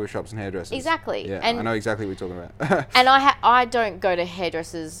in barbershops and hairdressers. Exactly. Yeah, and I know exactly what you're talking about. And I don't go to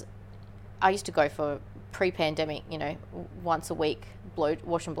hairdressers. I used to go for pre-pandemic, you know, once a week,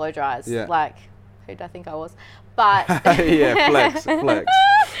 wash and blow dries. Yeah. Like, who do I think I was? But yeah, flex.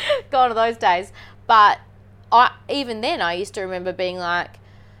 Gone to those days. But even then, I used to remember being like,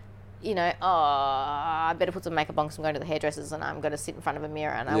 you know, I better put some makeup on because I'm going to the hairdressers and I'm going to sit in front of a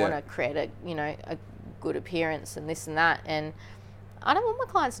mirror and I want to create a good appearance and this and that. And I don't want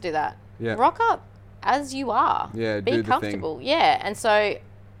my clients to do that. Yeah. Rock up as you are. Yeah, be do comfortable. The thing. Yeah. And so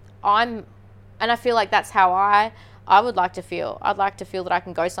I feel like that's how I would like to feel. I'd like to feel that I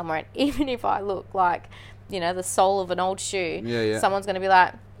can go somewhere and even if I look like, you know, the sole of an old shoe, someone's going to be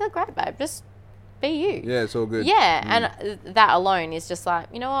like, "Oh, great, babe, just be you." Yeah, it's all good. Yeah, and that alone is just like,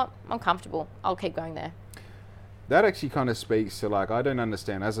 you know what, I'm comfortable. I'll keep going there. That actually kind of speaks to, like, I don't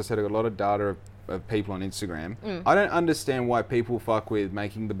understand. As I said, I got a lot of data of people on Instagram. I don't understand why people fuck with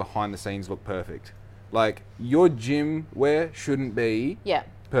making the behind the scenes look perfect. Like, your gym wear shouldn't be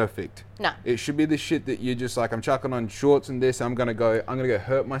perfect. No. It should be the shit that you're just like, I'm chucking on shorts and this, I'm gonna go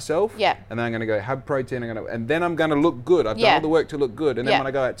hurt myself. Yeah. And then I'm gonna go have protein, and then I'm gonna look good. I've done all the work to look good. And then when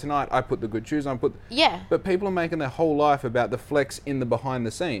I go out tonight, I put the good shoes on, but people are making their whole life about the flex in the behind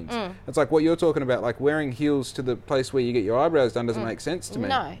the scenes. It's like what you're talking about, like wearing heels to the place where you get your eyebrows done doesn't make sense to me.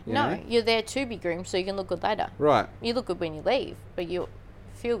 No. You're there to be groomed so you can look good later. Right. You look good when you leave, but you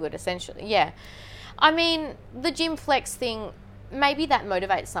feel good essentially. Yeah. I mean, the gym flex thing, maybe that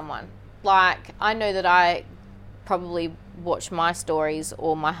motivates someone. Like, I know that I probably watch my stories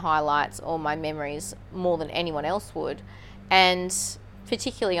or my highlights or my memories more than anyone else would. And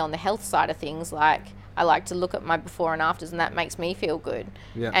particularly on the health side of things, like, I like to look at my before and afters and that makes me feel good.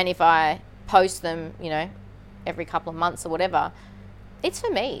 Yeah. And if I post them, you know, every couple of months or whatever, it's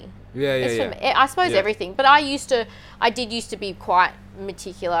for me. It's for me. I suppose everything. But I did used to be quite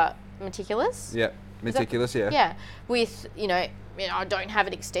meticulous. Yeah. Meticulous, Yeah. With, you know, I don't have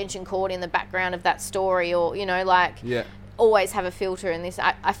an extension cord in the background of that story or, you know, like always have a filter in this.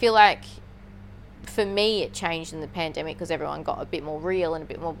 I feel like for me it changed in the pandemic because everyone got a bit more real and a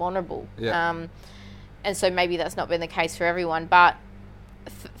bit more vulnerable. Yeah. And so maybe that's not been the case for everyone. But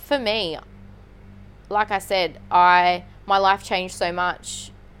for me, like I said, my life changed so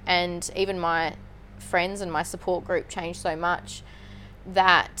much and even my friends and my support group changed so much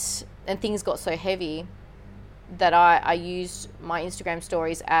and things got so heavy that I used my Instagram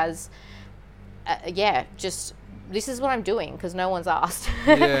stories as, just this is what I'm doing because no one's asked.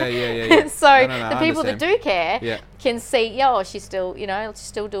 Yeah. So the people that do care can see, she's still, you know, she's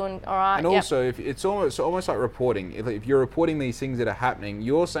still doing all right. And also, if it's almost like reporting. If you're reporting these things that are happening,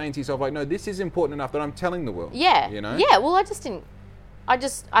 you're saying to yourself, like, no, this is important enough that I'm telling the world. Yeah. You know? Yeah. Well,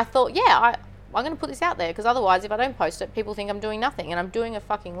 I thought, I'm going to put this out there because otherwise if I don't post it, people think I'm doing nothing and I'm doing a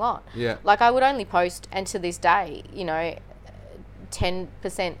fucking lot. Yeah. Like I would only post, and to this day, you know,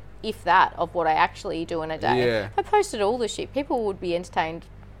 10%, if that, of what I actually do in a day. Yeah. If I posted all the shit, people would be entertained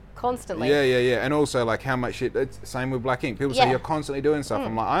constantly. Yeah. And also like how much shit, it's same with Black Ink. People say you're constantly doing stuff.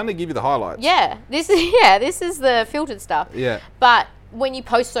 I'm like, I only give you the highlights. Yeah. This is the filtered stuff. Yeah. But when you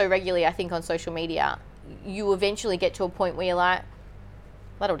post so regularly, I think on social media, you eventually get to a point where you're like,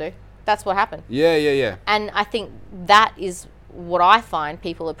 that'll do. That's what happened. Yeah. And I think that is what I find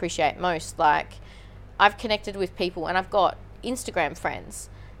people appreciate most. Like, I've connected with people and I've got Instagram friends,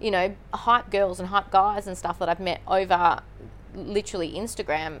 you know, hype girls and hype guys and stuff that I've met over literally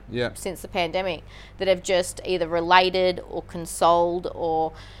Instagram since the pandemic that have just either related or consoled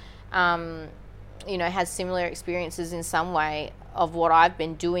or, you know, has similar experiences in some way of what I've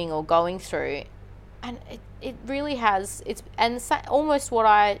been doing or going through. And it really has, almost what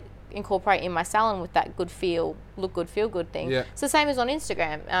I incorporate in my salon with that good feel, look good, feel good thing. Yeah. It's the same as on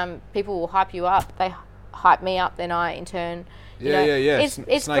Instagram. People will hype you up. They hype me up, then I in turn, you know, It's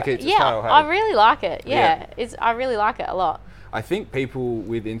snake eats its tail. Hey? I really like it. I really like it a lot. I think people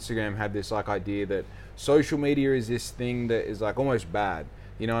with Instagram have this like idea that social media is this thing that is like almost bad.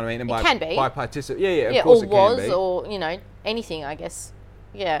 You know what I mean? And it can be. By participate, of course it can be. Or, you know, anything, I guess.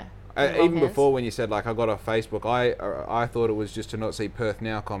 Yeah. Even before when you said like I got off Facebook, I thought it was just to not see Perth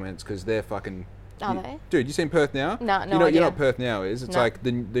Now comments because they're fucking. Are they? Dude, you seen Perth Now? No, you know what Perth Now is? It's like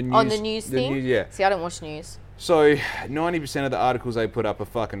the news. On the news thing? News, yeah. See, I don't watch news. So 90% of the articles they put up are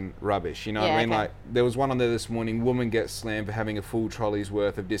fucking rubbish. You know what I mean? Okay. Like there was one on there this morning. Woman gets slammed for having a full trolley's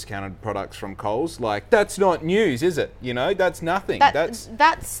worth of discounted products from Coles. Like that's not news, is it? You know, that's nothing.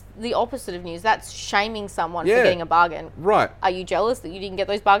 That's the opposite of news. That's shaming someone for getting a bargain. Right. Are you jealous that you didn't get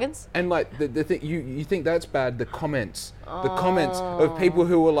those bargains? And like the thing, you think that's bad? The comments of people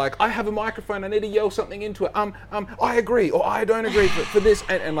who were like, I have a microphone, I need to yell something into it. I agree or I don't agree for this,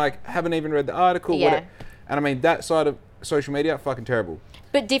 and like haven't even read the article. Yeah. And I mean, that side of social media, fucking terrible.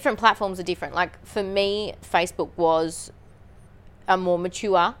 But different platforms are different. Like, for me, Facebook was a more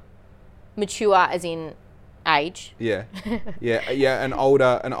mature as in age. Yeah. An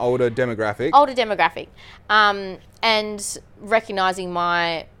older demographic. Older demographic. And recognising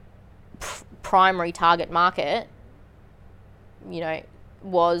my primary target market, you know,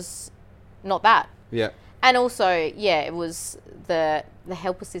 was not that. Yeah. And also, it was the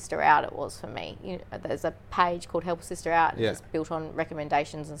Help a Sister Out. It was for me. You know, there's a page called Help a Sister Out. And it's built on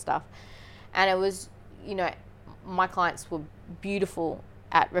recommendations and stuff. And it was, you know, my clients were beautiful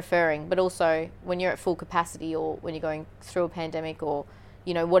at referring, but also when you're at full capacity or when you're going through a pandemic or,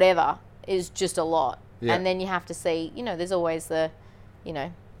 you know, whatever, is just a lot. Yeah. And then you have to see, you know, there's always the, you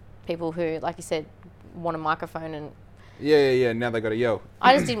know, people who, like you said, want a microphone and... Yeah. Now they got to yell.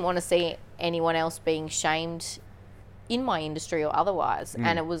 I just didn't want to see anyone else being shamed in my industry or otherwise.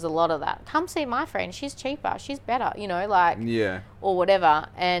 And it was a lot of that. Come see my friend. She's cheaper. She's better, you know, like... Yeah. Or whatever.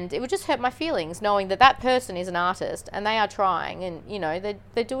 And it would just hurt my feelings knowing that that person is an artist and they are trying and, you know,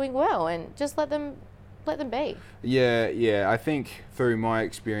 they're doing well, and just let them be. Yeah. I think through my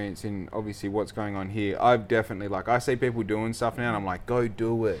experience in obviously what's going on here, I've definitely, like, I see people doing stuff now and I'm like, go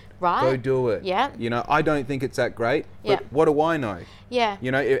do it. Right. Go do it. Yeah. You know, I don't think it's that great, but what do I know? Yeah.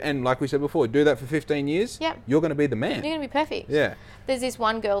 You know, and like we said before, do that for 15 years. Yeah. You're going to be the man. You're going to be perfect. Yeah. There's this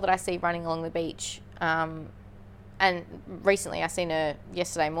one girl that I see running along the beach, and recently I seen her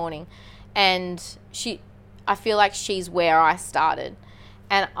yesterday morning, and I feel like she's where I started.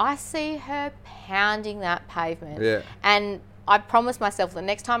 And I see her pounding that pavement. Yeah. And I promised myself the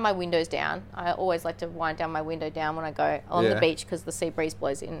next time my window's down, I always like to wind down my window down when I go on the beach because the sea breeze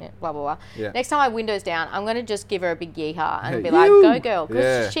blows in, blah, blah, blah. Yeah. Next time my window's down, I'm going to just give her a big yeehaw and be like, go girl,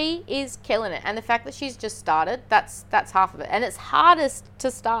 because she is killing it. And the fact that she's just started, that's half of it. And it's hardest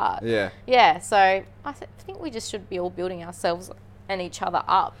to start. Yeah. Yeah, so I think we just should be all building ourselves and each other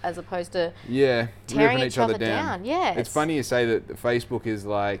up as opposed to tearing each other down. Yeah. It's funny you say that Facebook is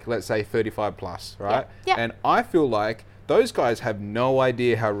like, let's say 35 plus, right? Yeah. And I feel like those guys have no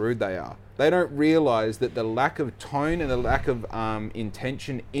idea how rude they are. They don't realize that the lack of tone and the lack of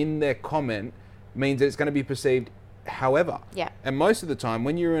intention in their comment means that it's going to be perceived however. Yeah. And most of the time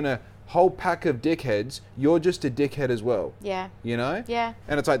when you're in a whole pack of dickheads, you're just a dickhead as well. Yeah. You know? Yeah.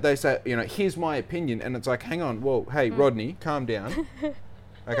 And it's like they say, you know, here's my opinion. And it's like, hang on, well, hey, Rodney, calm down.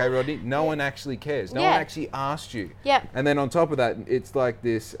 Okay, Rodney, no one actually cares. No one actually asked you. Yeah. And then on top of that, it's like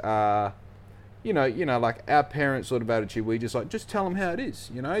this, you know, like our parents sort of attitude, we just like, just tell them how it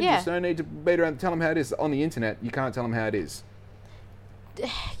is, you know? Yeah. Just don't need to beat around, tell them how it is. On the internet, you can't tell them how it is.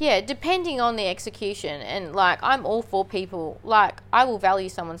 Yeah, depending on the execution. And like, I'm all for people, like, I will value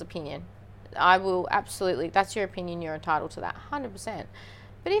someone's opinion. I will absolutely, that's your opinion, you're entitled to that 100%.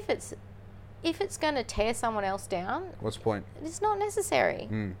 But if it's going to tear someone else down, what's the point? It's not necessary.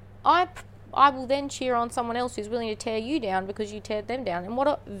 I will then cheer on someone else who's willing to tear you down because you teared them down. And what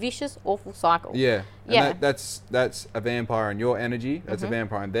a vicious, awful cycle. Yeah. And that's a vampire in your energy. That's a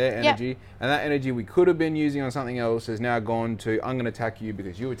vampire in their energy. Yep. And that energy we could have been using on something else has now gone to, I'm going to attack you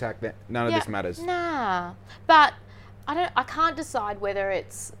because you attacked that. None of this matters. Nah. But I can't decide whether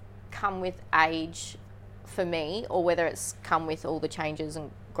it's come with age for me or whether it's come with all the changes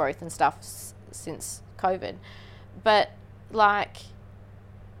and growth and stuff since COVID. But like,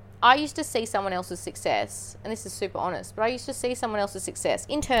 I used to see someone else's success, and this is super honest, but I used to see someone else's success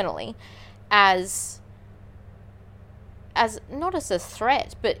internally as not as a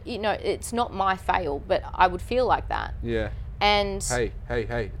threat, but, you know, it's not my fail, but I would feel like that. Yeah. And... Hey,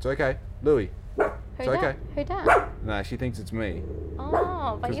 it's okay. Louis. It's okay. Who dat? No, she thinks it's me.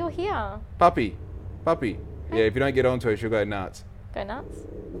 Oh, but you're here. Puppy. Hey. Yeah, if you don't get onto her, she'll go nuts. Go nuts?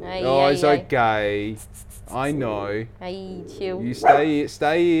 It's okay. I know. Hey, chill. You stay here.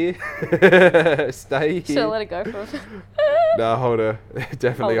 Stay here. Should I let her go for a bit? No, hold her.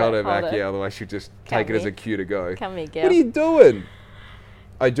 Definitely hold her back. Yeah, otherwise she'll just take it as a cue to go. Come here, girl. What are you doing?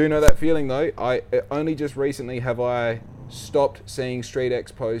 I do know that feeling though. Only just recently have I stopped seeing Street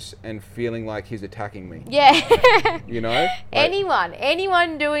X posts and feeling like he's attacking me. Yeah. You know? Like,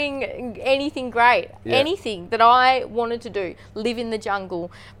 anyone doing anything great, anything that I wanted to do, live in the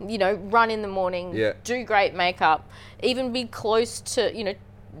jungle, you know, run in the morning, do great makeup, even be close to, you know,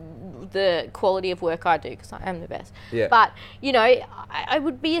 the quality of work I do, because I am the best. Yeah. But, you know, I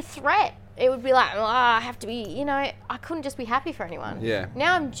would be a threat. It would be like, I have to be, you know, I couldn't just be happy for anyone. Yeah.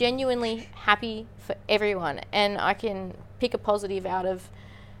 Now I'm genuinely happy for everyone, and I can pick a positive out of,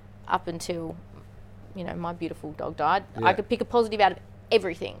 up until, you know, my beautiful dog died. Yeah. I could pick a positive out of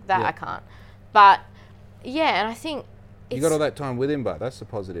everything. That I can't. But, yeah, and I think you got all that time with him, but that's the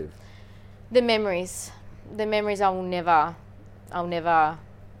positive. The memories I'll never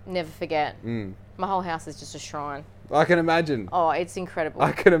forget. My whole house is just a shrine. I can imagine. Oh, it's incredible.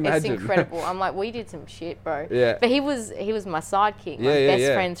 I can imagine. It's incredible. I'm like, we did some shit, bro. Yeah. But he was my sidekick, my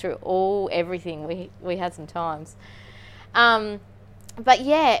best friend through everything. We had some times. But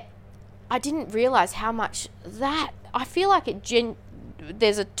yeah, I didn't realize how much that, I feel like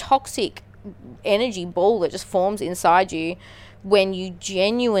there's a toxic energy ball that just forms inside you when you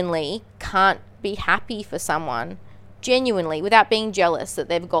genuinely can't be happy for someone, genuinely, without being jealous that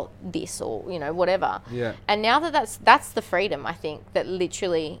they've got this or, you know, whatever. Yeah. And now that's the freedom, I think, that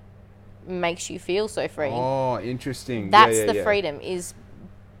literally makes you feel so free. Oh, interesting. That's the freedom, is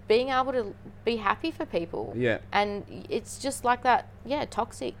being able to be happy for people. Yeah. And it's just like that,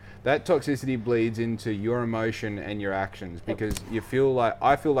 toxic. That toxicity bleeds into your emotion and your actions, because I feel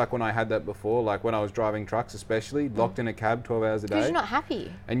like when I had that before, like when I was driving trucks especially, locked in a cab 12 hours a day. Because you're not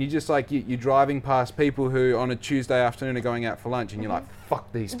happy. And you just like, you're driving past people who on a Tuesday afternoon are going out for lunch, and you're like,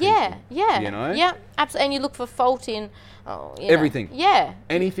 fuck these people. Yeah. You know? Yeah, absolutely. And you look for fault in everything. Yeah.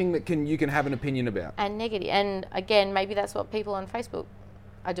 Anything that you can have an opinion about. And negative. And again, maybe that's what people on Facebook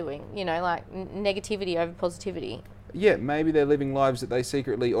are doing, you know, like negativity over positivity. Yeah, maybe they're living lives that they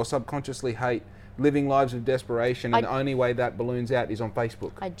secretly or subconsciously hate, living lives of desperation, and the only way that balloons out is on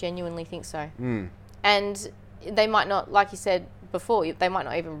Facebook. I genuinely think so. And they might not, like you said before, they might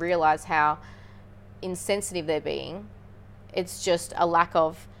not even realise how insensitive they're being. It's just a lack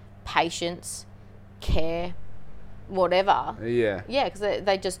of patience, care, whatever. Yeah. Yeah, because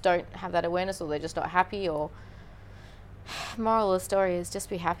they just don't have that awareness, or they're just not happy, or... Moral of the story is just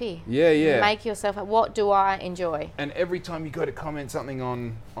be happy. Yeah. Make yourself, what do I enjoy? And every time you go to comment something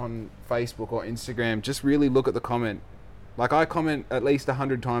on Facebook or Instagram, just really look at the comment. Like, I comment at least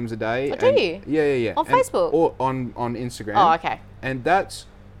 100 times a day. Oh, do you? Yeah. On Facebook? Or on Instagram. Oh, okay. And that's,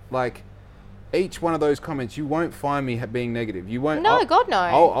 like, each one of those comments, you won't find me being negative. You won't. No, God, no.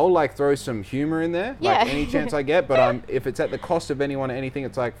 I'll like throw some humor in there, like any chance I get. But if it's at the cost of anyone or anything,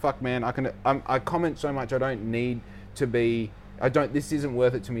 it's like, fuck, man, I comment so much, I don't need to be, this isn't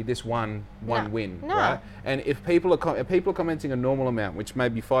worth it to me, this one win, right? And if people are commenting a normal amount, which may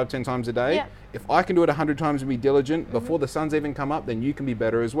be 5-10 times a day, if I can do it 100 times and be diligent before the sun's even come up, then you can be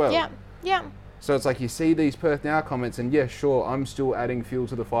better as well. Yeah. So it's like, you see these Perth Now comments, and sure, I'm still adding fuel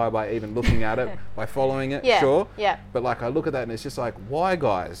to the fire by even looking at it, by following it, sure. Yeah. But like, I look at that and it's just like, why,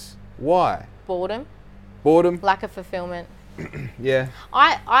 guys? Why? Boredom. Lack of fulfillment. Yeah.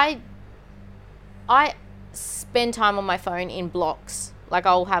 I spend time on my phone in blocks. Like,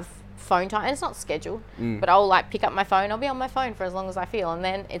 I'll have phone time, and it's not scheduled, but I'll like pick up my phone. I'll be on my phone for as long as I feel, and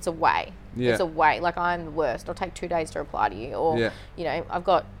then it's away. Yeah. It's away. Like, I'm the worst. I'll take 2 days to reply to you, or you know, I've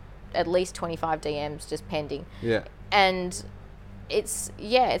got at least 25 DMs just pending. Yeah. And it's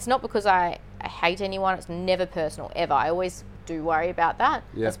not because I hate anyone. It's never personal, ever. I always do worry about that.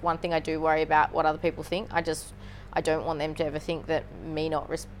 Yeah. That's one thing I do worry about, what other people think. I don't want them to ever think that me not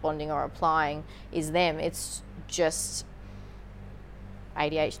responding or replying is them. It's just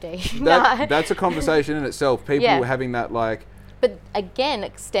ADHD. That's a conversation in itself. People having that, like... But again,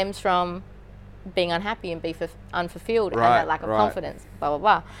 it stems from being unhappy and unfulfilled, and that lack of confidence, blah, blah,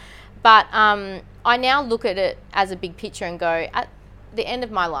 blah. But I now look at it as a big picture and go, at the end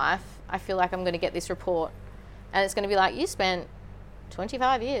of my life, I feel like I'm going to get this report, and it's going to be like, you spent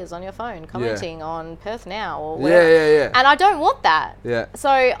 25 years on your phone commenting on Perth Now or whatever. Yeah. And I don't want that. Yeah. So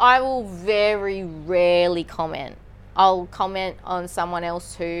I will very rarely comment. I'll comment on someone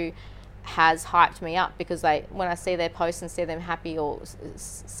else who has hyped me up, because when I see their posts and see them happy or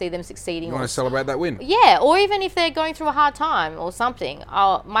see them succeeding. You want to celebrate that win? Yeah, or even if they're going through a hard time or something,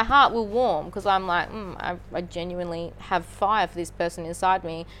 my heart will warm, because I'm like, I genuinely have fire for this person inside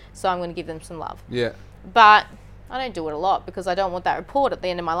me, so I'm going to give them some love. Yeah. But I don't do it a lot, because I don't want that report at the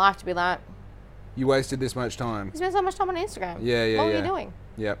end of my life to be like, you wasted this much time. You spent so much time on Instagram. Yeah. What are you doing?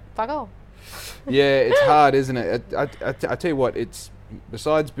 Yep. Fuck off. Yeah, it's hard, isn't it? I tell you what, it's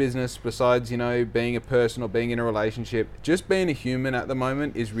besides business, besides, you know, being a person or being in a relationship, just being a human at the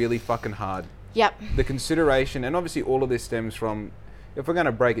moment is really fucking hard. Yep. The consideration, and obviously all of this stems from, if we're going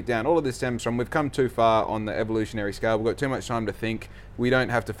to break it down, all of this stems from we've come too far on the evolutionary scale. We've got too much time to think. We don't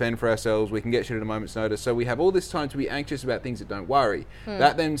have to fend for ourselves. We can get shit at a moment's notice. So we have all this time to be anxious about things that don't worry.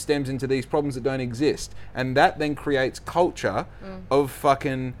 That then stems into these problems that don't exist. And that then creates culture of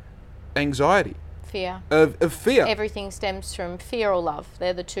fucking anxiety. Fear. Of fear. Everything stems from fear or love.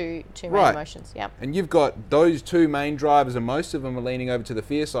 They're the two main emotions. Yep. And you've got those two main drivers, and most of them are leaning over to the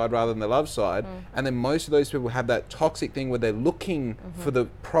fear side rather than the love side. And then most of those people have that toxic thing where they're looking for the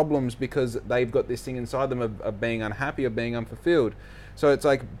problems because they've got this thing inside them of being unhappy or being unfulfilled. So it's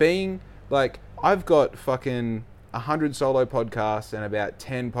like being like, I've got fucking 100 solo podcasts and about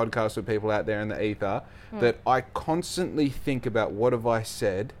 10 podcasts with people out there in the ether that I constantly think about, what have I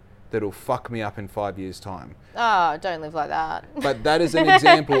said that'll fuck me up in 5 years' time. Oh, don't live like that. But that is an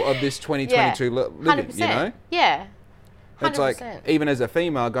example of this 2022 living, 100%. you know? Yeah. 100%. It's like, even as a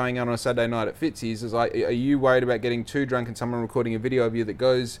female going out on a Saturday night at Fitzy's, is like, are you worried about getting too drunk and someone recording a video of you that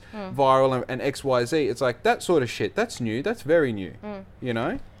goes viral and XYZ? It's like, that sort of shit, that's new, that's very new, you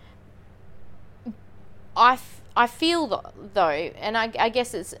know? I feel though, and I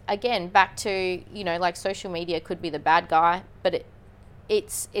guess it's, again, back to, you know, like social media could be the bad guy, but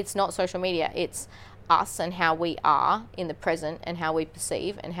it's not social media. It's us and how we are in the present and how we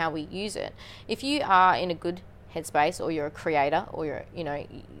perceive and how we use it. If you are in a good headspace, or you're a creator, or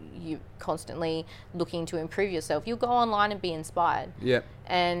you're constantly looking to improve yourself, you'll go online and be inspired. Yeah.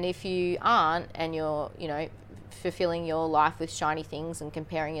 And if you aren't, and you're, you know, fulfilling your life with shiny things and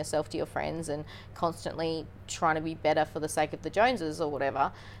comparing yourself to your friends and constantly trying to be better for the sake of the Joneses or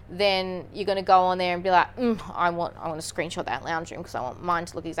whatever, then you're going to go on there and be like, I want to screenshot that lounge room because I want mine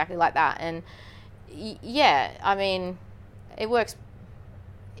to look exactly like that. And yeah, I mean, it works.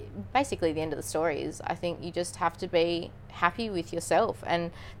 Basically, the end of the story is, I think you just have to be happy with yourself,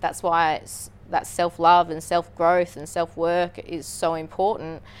 and that's why that self-love and self-growth and self-work is so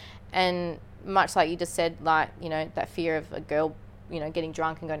important. And much like you just said, like, you know, that fear of a girl, you know, getting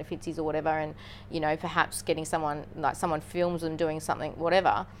drunk and going to Fitzy's or whatever, and, you know, perhaps getting someone films them doing something,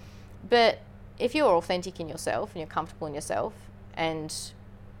 whatever. But if you're authentic in yourself and you're comfortable in yourself, and,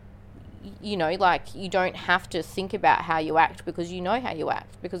 you know, like, you don't have to think about how you act because you know how you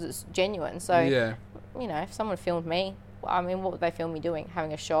act because it's genuine. So, yeah. You know, if someone filmed me, I mean, what would they film me doing?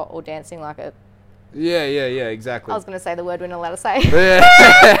 Having a shot or dancing like a... Yeah, exactly. I was going to say the word we're not allowed to say.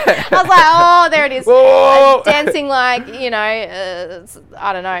 I was like, oh, there it is. Dancing like, you know,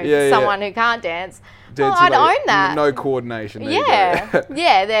 I don't know, someone who can't dance. Dancing I'd own that. No coordination. Yeah.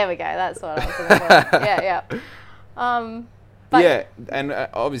 Yeah, there we go. That's what I was looking for. Yeah. But yeah, and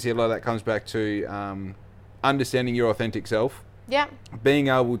obviously a lot of that comes back to understanding your authentic self. Yeah. Being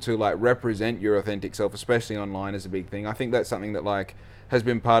able to, like, represent your authentic self, especially online, is a big thing. I think that's something that, like, has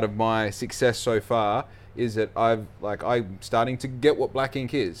been part of my success so far, is that I'm starting to get what Black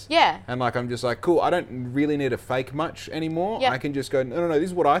Ink is. Yeah. And, like, I'm just like, cool, I don't really need to fake much anymore. Yeah. I can just go, no,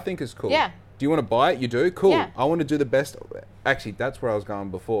 this is what I think is cool. Yeah. Do you want to buy it? You do? Cool. Yeah. I want to do the best. Actually, that's where I was going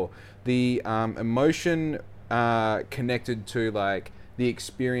before. The emotion connected to, like, the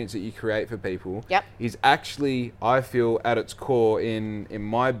experience that you create for people is actually, I feel, at its core in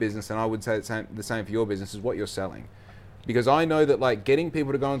my business, and I would say the same for your business, is what you're selling. Because I know that, like, getting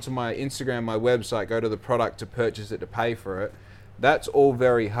people to go onto my Instagram, my website, go to the product to purchase it, to pay for it, that's all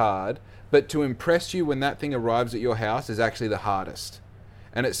very hard. But to impress you when that thing arrives at your house is actually the hardest.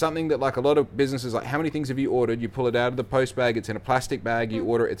 And it's something that, like, a lot of businesses, like, how many things have you ordered? You pull it out of the post bag, it's in a plastic bag, you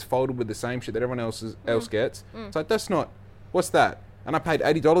order it, it's folded with the same shit that everyone else gets. It's like, that's not, what's that? And I paid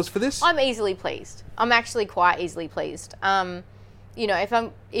 $80 for this? I'm easily pleased. I'm actually quite easily pleased. You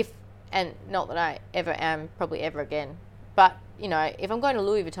know, and not that I ever am, probably ever again, but, you know, if I'm going to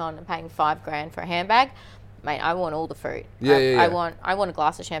Louis Vuitton and paying $5,000 for a handbag, mate, I want all the fruit. I want a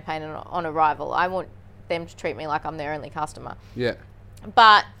glass of champagne on arrival. I want them to treat me like I'm their only customer. Yeah.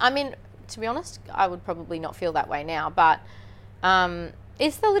 But, I mean, to be honest, I would probably not feel that way now. But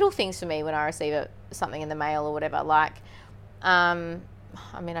it's the little things for me when I receive something in the mail or whatever. Like, I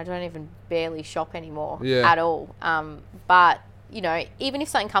mean, I don't even barely shop anymore at all. But, you know, even if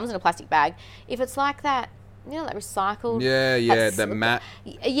something comes in a plastic bag, if it's like that, you know, like recycled. The matte.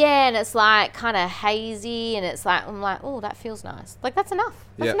 Yeah, and it's like kind of hazy, and it's like, I'm like, oh, that feels nice. Like, that's enough.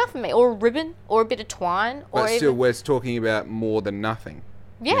 That's enough for me. Or a ribbon, or a bit of twine. But still, we're talking about more than nothing.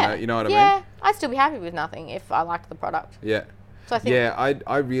 Yeah. You know what I mean? Yeah, I'd still be happy with nothing if I liked the product. Yeah. So I think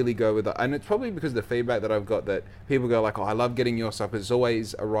I really go with that. And it's probably because of the feedback that I've got that people go like, oh, I love getting your stuff because it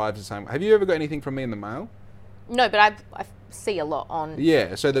always arrives the same. Have you ever got anything from me in the mail? No, but see a lot on.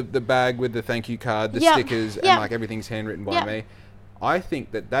 Yeah, so the bag with the thank you card, the stickers, and like everything's handwritten by me. I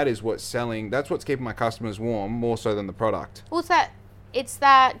think that is what's selling. That's what's keeping my customers warm more so than the product. Well, it's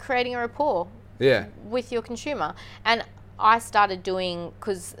that creating a rapport. Yeah. With your consumer. And I started doing,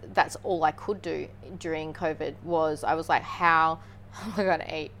 because that's all I could do during COVID, was I was like, how am I going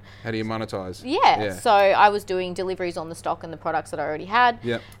to eat? How do you monetize? Yeah. So I was doing deliveries on the stock and the products that I already had.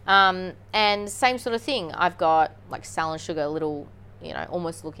 Yeah. And same sort of thing. I've got like Sal and Sugar, little,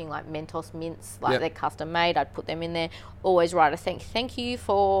 almost looking like Mentos mints, like they're custom made. I'd put them in there. Always write a thank you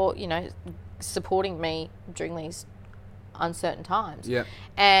for, supporting me during these uncertain times. Yeah.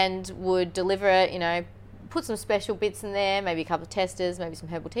 And would deliver it, put some special bits in there, maybe a couple of testers, maybe some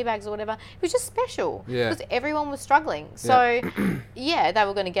herbal tea bags or whatever. It was just special because everyone was struggling. So, they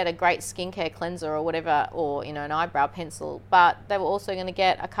were going to get a great skincare cleanser or whatever, or, an eyebrow pencil, but they were also going to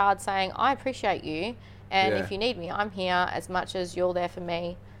get a card saying, I appreciate you, and if you need me, I'm here as much as you're there for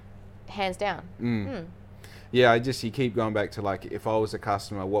me, hands down. Yeah, you keep going back to like, if I was a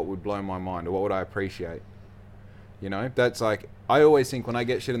customer, what would blow my mind or what would I appreciate? That's like, I always think when I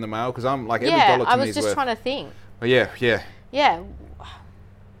get shit in the mail, because I'm like, every dollar to me is worth. I was just trying to think. Oh, yeah. Yeah. I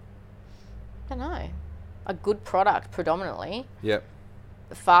don't know. A good product, predominantly. Yep.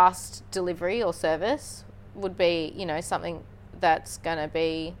 Fast delivery or service would be, something that's going to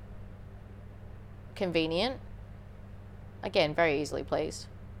be convenient. Again, very easily pleased.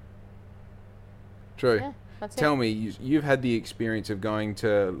 True. Yeah. Tell me, you've had the experience of going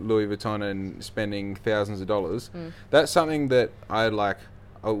to Louis Vuitton and spending thousands of dollars. That's something that I like.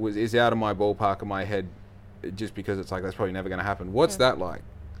 Is out of my ballpark of my head, just because it's like that's probably never going to happen. What's that like?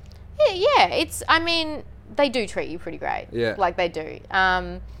 Yeah. They do treat you pretty great. Yeah, like they do.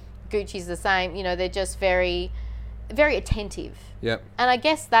 Gucci's the same. They're just very, very attentive. Yep. And I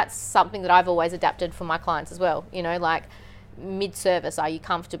guess that's something that I've always adapted for my clients as well. Like, mid-service, are you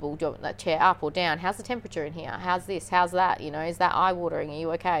comfortable? Do you want that chair up or down? How's the temperature in here? How's this? How's that? Is that eye watering? Are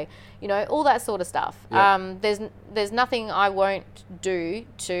you okay? All that sort of stuff. Yep. There's nothing I won't do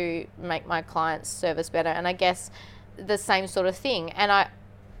to make my clients' service better. And I guess the same sort of thing. And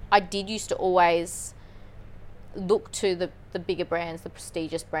I did used to always look to the bigger brands, the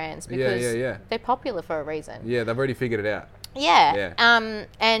prestigious brands, because they're popular for a reason. Yeah, they've already figured it out. Yeah.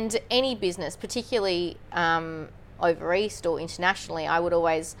 And any business, particularly over East or internationally, I would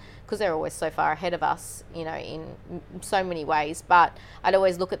always, because they're always so far ahead of us, in so many ways, but I'd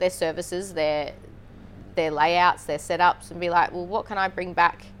always look at their services, their layouts, their setups, and be like, well, what can I bring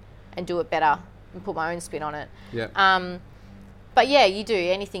back and do it better and put my own spin on it? Yeah. But yeah, you do.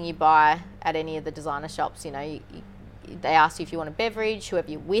 Anything you buy at any of the designer shops, they ask you if you want a beverage. Whoever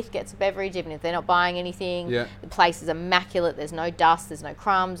you're with gets a beverage, even if they're not buying anything. Yeah. The place is immaculate. There's no dust. There's no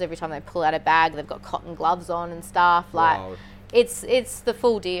crumbs. Every time they pull out a bag, they've got cotton gloves on and stuff. Like, wow. It's the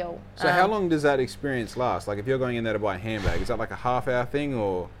full deal. So how long does that experience last? Like, if you're going in there to buy a handbag, is that like a half-hour thing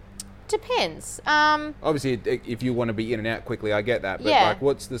or? Depends. Obviously, if you want to be in and out quickly, I get that. But like,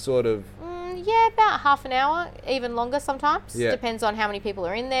 what's the sort of? About half an hour, even longer sometimes. Yeah. Depends on how many people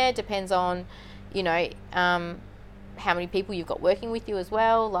are in there. Depends on, how many people you've got working with you as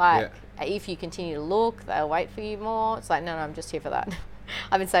well. Like, if you continue to look, they'll wait for you more. It's like, no, I'm just here for that.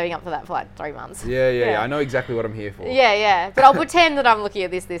 I've been saving up for that for like 3 months. Yeah. I know exactly what I'm here for. Yeah. But I'll pretend that I'm looking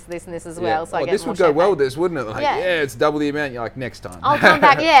at this, and this as well. So I get this would go well with this, wouldn't it? Like, it's double the amount. You're like, next time. I'll come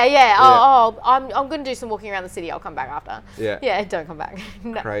back. Yeah. I'm going to do some walking around the city. I'll come back after. Yeah, don't come back.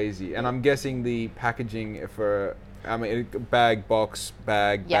 No. Crazy. And I'm guessing the packaging for, bag, box,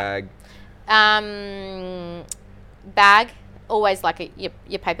 bag. Bag, always like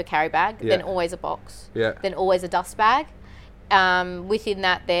your paper carry bag, then always a box, then always a dust bag. Within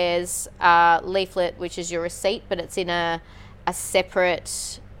that, there's a leaflet, which is your receipt, but it's in a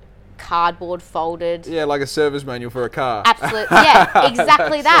separate cardboard folded. Yeah, like a service manual for a car. Absolutely. Yeah,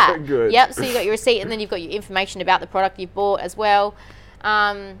 exactly that. So good. Yep. So you got your receipt, and then you've got your information about the product you've bought as well.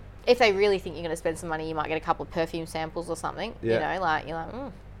 If they really think you're going to spend some money, you might get a couple of perfume samples or something. Yeah.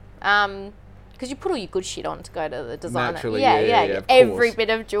 Because you put all your good shit on to go to the designer. Naturally, Every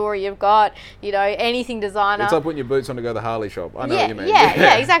bit of jewelry you've got, anything designer. It's like putting your boots on to go to the Harley shop. I know what you mean.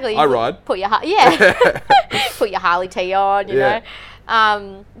 Yeah, exactly. I ride. Put your put your Harley tee on, you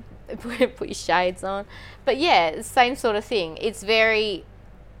know. Put your shades on. But yeah, same sort of thing. It's very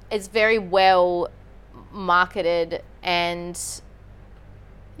well marketed, and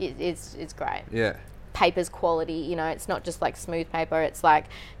it's great. Yeah. Paper's quality, it's not just like smooth paper, it's like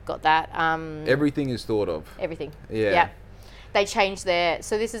got that everything is thought of. Everything. Yeah. They changed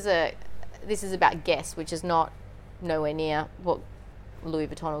so this is about Guess, which is not nowhere near what Louis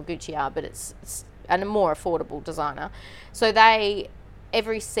Vuitton or Gucci are, but it's and a more affordable designer. So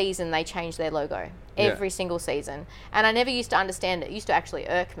every season they change their logo. Every single season. And I never used to understand it. It used to actually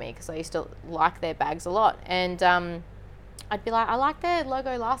irk me because I used to like their bags a lot. And I'd be like, I liked their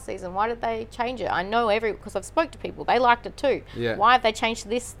logo last season. Why did they change it? I know because I've spoke to people. They liked it too. Yeah. Why have they changed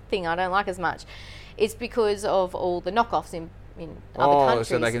this thing I don't like as much? It's because of all the knockoffs in other countries.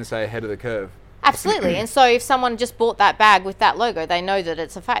 So they can stay ahead of the curve. Absolutely. And so if someone just bought that bag with that logo, they know that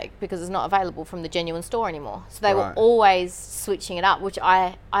it's a fake because it's not available from the genuine store anymore. So they were always switching it up, which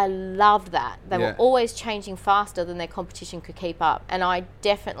I loved that. They were always changing faster than their competition could keep up. And I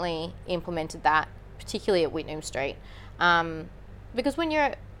definitely implemented that, particularly at Whitnam Street. Because when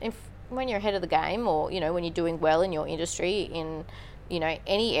you're ahead of the game, or, when you're doing well in your industry, in,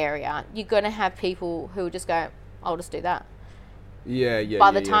 any area, you're going to have people who just go, I'll just do that. Yeah.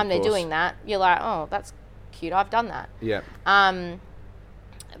 By the time they're doing that, you're like, oh, that's cute. I've done that. Yeah.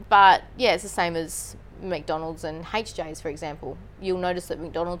 But yeah, it's the same as McDonald's and HJ's, for example. You'll notice that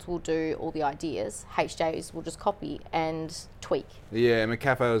McDonald's will do all the ideas. HJ's will just copy and tweak. Yeah,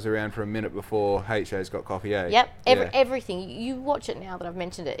 McCafe was around for a minute before HJ's got coffee, eh? Yep. Everything. You watch it now that I've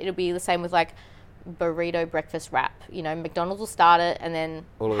mentioned it. It'll be the same with like burrito breakfast wrap. McDonald's will start it and then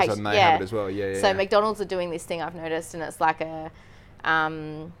all of a sudden they have it as well. Yeah. So McDonald's are doing this thing I've noticed, and it's like a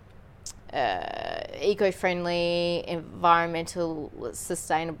eco-friendly, environmental,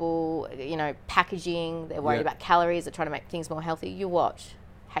 sustainable, packaging. They're worried about calories. They're trying to make things more healthy. You watch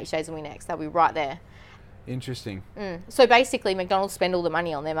HJ's will be next. They'll be right there. Interesting. So basically, McDonald's spend all the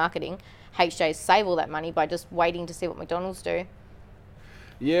money on their marketing. HJ's save all that money by just waiting to see what McDonald's do.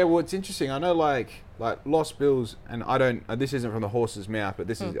 Yeah, well, it's interesting. I know, like Lost Bills, and I don't. This isn't from the horse's mouth, but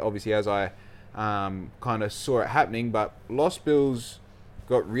this is obviously as I kind of saw it happening. But Lost Bills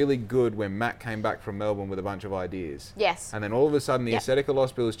got really good when Matt came back from Melbourne with a bunch of ideas. Yes. And then all of a sudden, the aesthetic of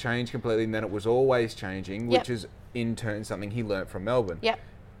Lost Bills changed completely, and then it was always changing, which is in turn something he learnt from Melbourne. Yep.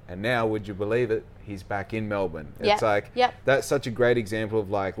 And now, would you believe it, he's back in Melbourne. It's like, that's such a great example of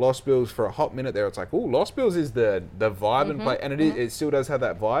like Lost Bills for a hot minute there. It's like, oh, Lost Bills is the vibe and play. And it still does have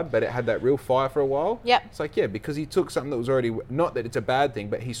that vibe, but it had that real fire for a while. Yep. It's like, because he took something that was already, not that it's a bad thing,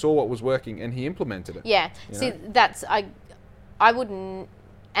 but he saw what was working and he implemented it. Yeah. See, that's, I wouldn't,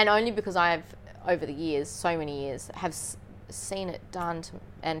 and only because I've, over the years, so many years, have seen it done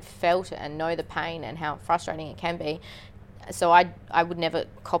and felt it and know the pain and how frustrating it can be. So I would never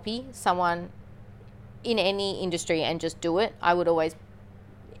copy someone in any industry and just do it. I would always,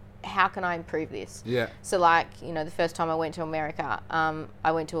 how can I improve this? Yeah. So like, the first time I went to America,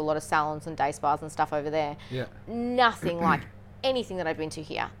 I went to a lot of salons and day spas and stuff over there. Yeah. Nothing like anything that I've been to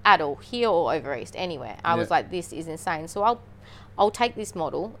here at all, here or over East, anywhere. I was like, this is insane. So I'll take this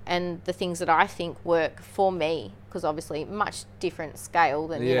model and the things that I think work for me, because obviously much different scale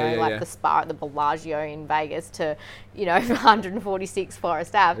than, the spa at the Bellagio in Vegas to, 146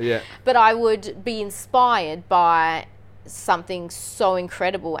 Forest Ave. Yeah. But I would be inspired by something so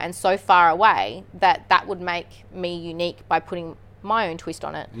incredible and so far away that would make me unique by putting my own twist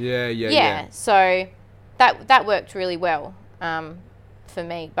on it. Yeah. So that worked really well for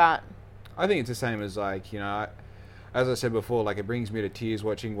me. But I think it's the same as like, as I said before, like it brings me to tears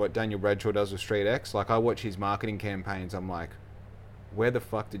watching what Daniel Bradshaw does with Street X. Like I watch his marketing campaigns, I'm like, where the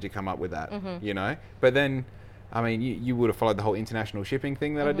fuck did you come up with that? But then, I mean, you would have followed the whole international shipping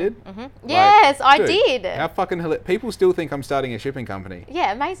thing that I did. Yes, I did. How fucking hilarious. People still think I'm starting a shipping company.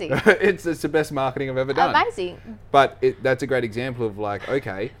 Yeah, amazing. It's the best marketing I've ever done. Amazing. But that's a great example of like,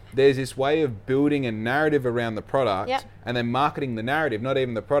 okay, there's this way of building a narrative around the product and then marketing the narrative, not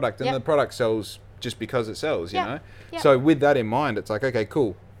even the product. And the product sells just because it sells, you know? Yep. So with that in mind, it's like, okay,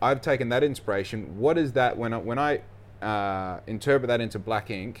 cool. I've taken that inspiration. What is that when I interpret that into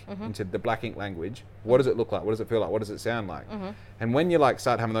black ink, into the black ink language, what does it look like? What does it feel like? What does it sound like? And when you like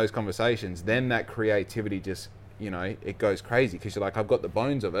start having those conversations, then that creativity just, it goes crazy because you're like, I've got the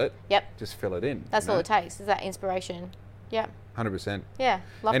bones of it. Yep. Just fill it in. That's all it takes, is that inspiration. Yep. 100%. Yeah,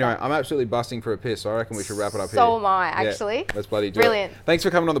 love anyway, that. I'm absolutely busting for a piss, so I reckon we should wrap it up here. So am I, actually. Yeah, let's bloody do Brilliant. it. Thanks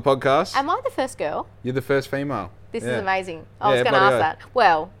for coming on the podcast. Am I the first girl? You're the first female. This is amazing. I was going to ask that.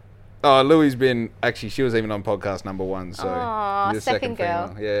 Well. Oh, Louie's been, actually, she was even on podcast number 1, so. Oh, second girl.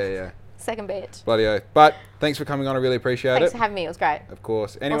 Female. Yeah. Second bitch. Bloody oath. But thanks for coming on. I really appreciate it. Thanks for having me. It was great. Of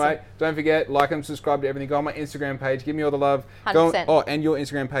course. Anyway, awesome. Don't forget, like and subscribe to everything. Go on my Instagram page. Give me all the love. 100%. And your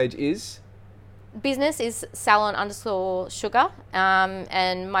Instagram page is? Business is salon_sugar.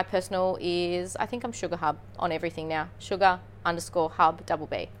 And my personal is, I think I'm Sugar Hub on everything now.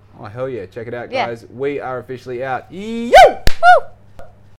 Sugar_hub_B. Oh, hell yeah. Check it out, guys. We are officially out. Yo! Woo!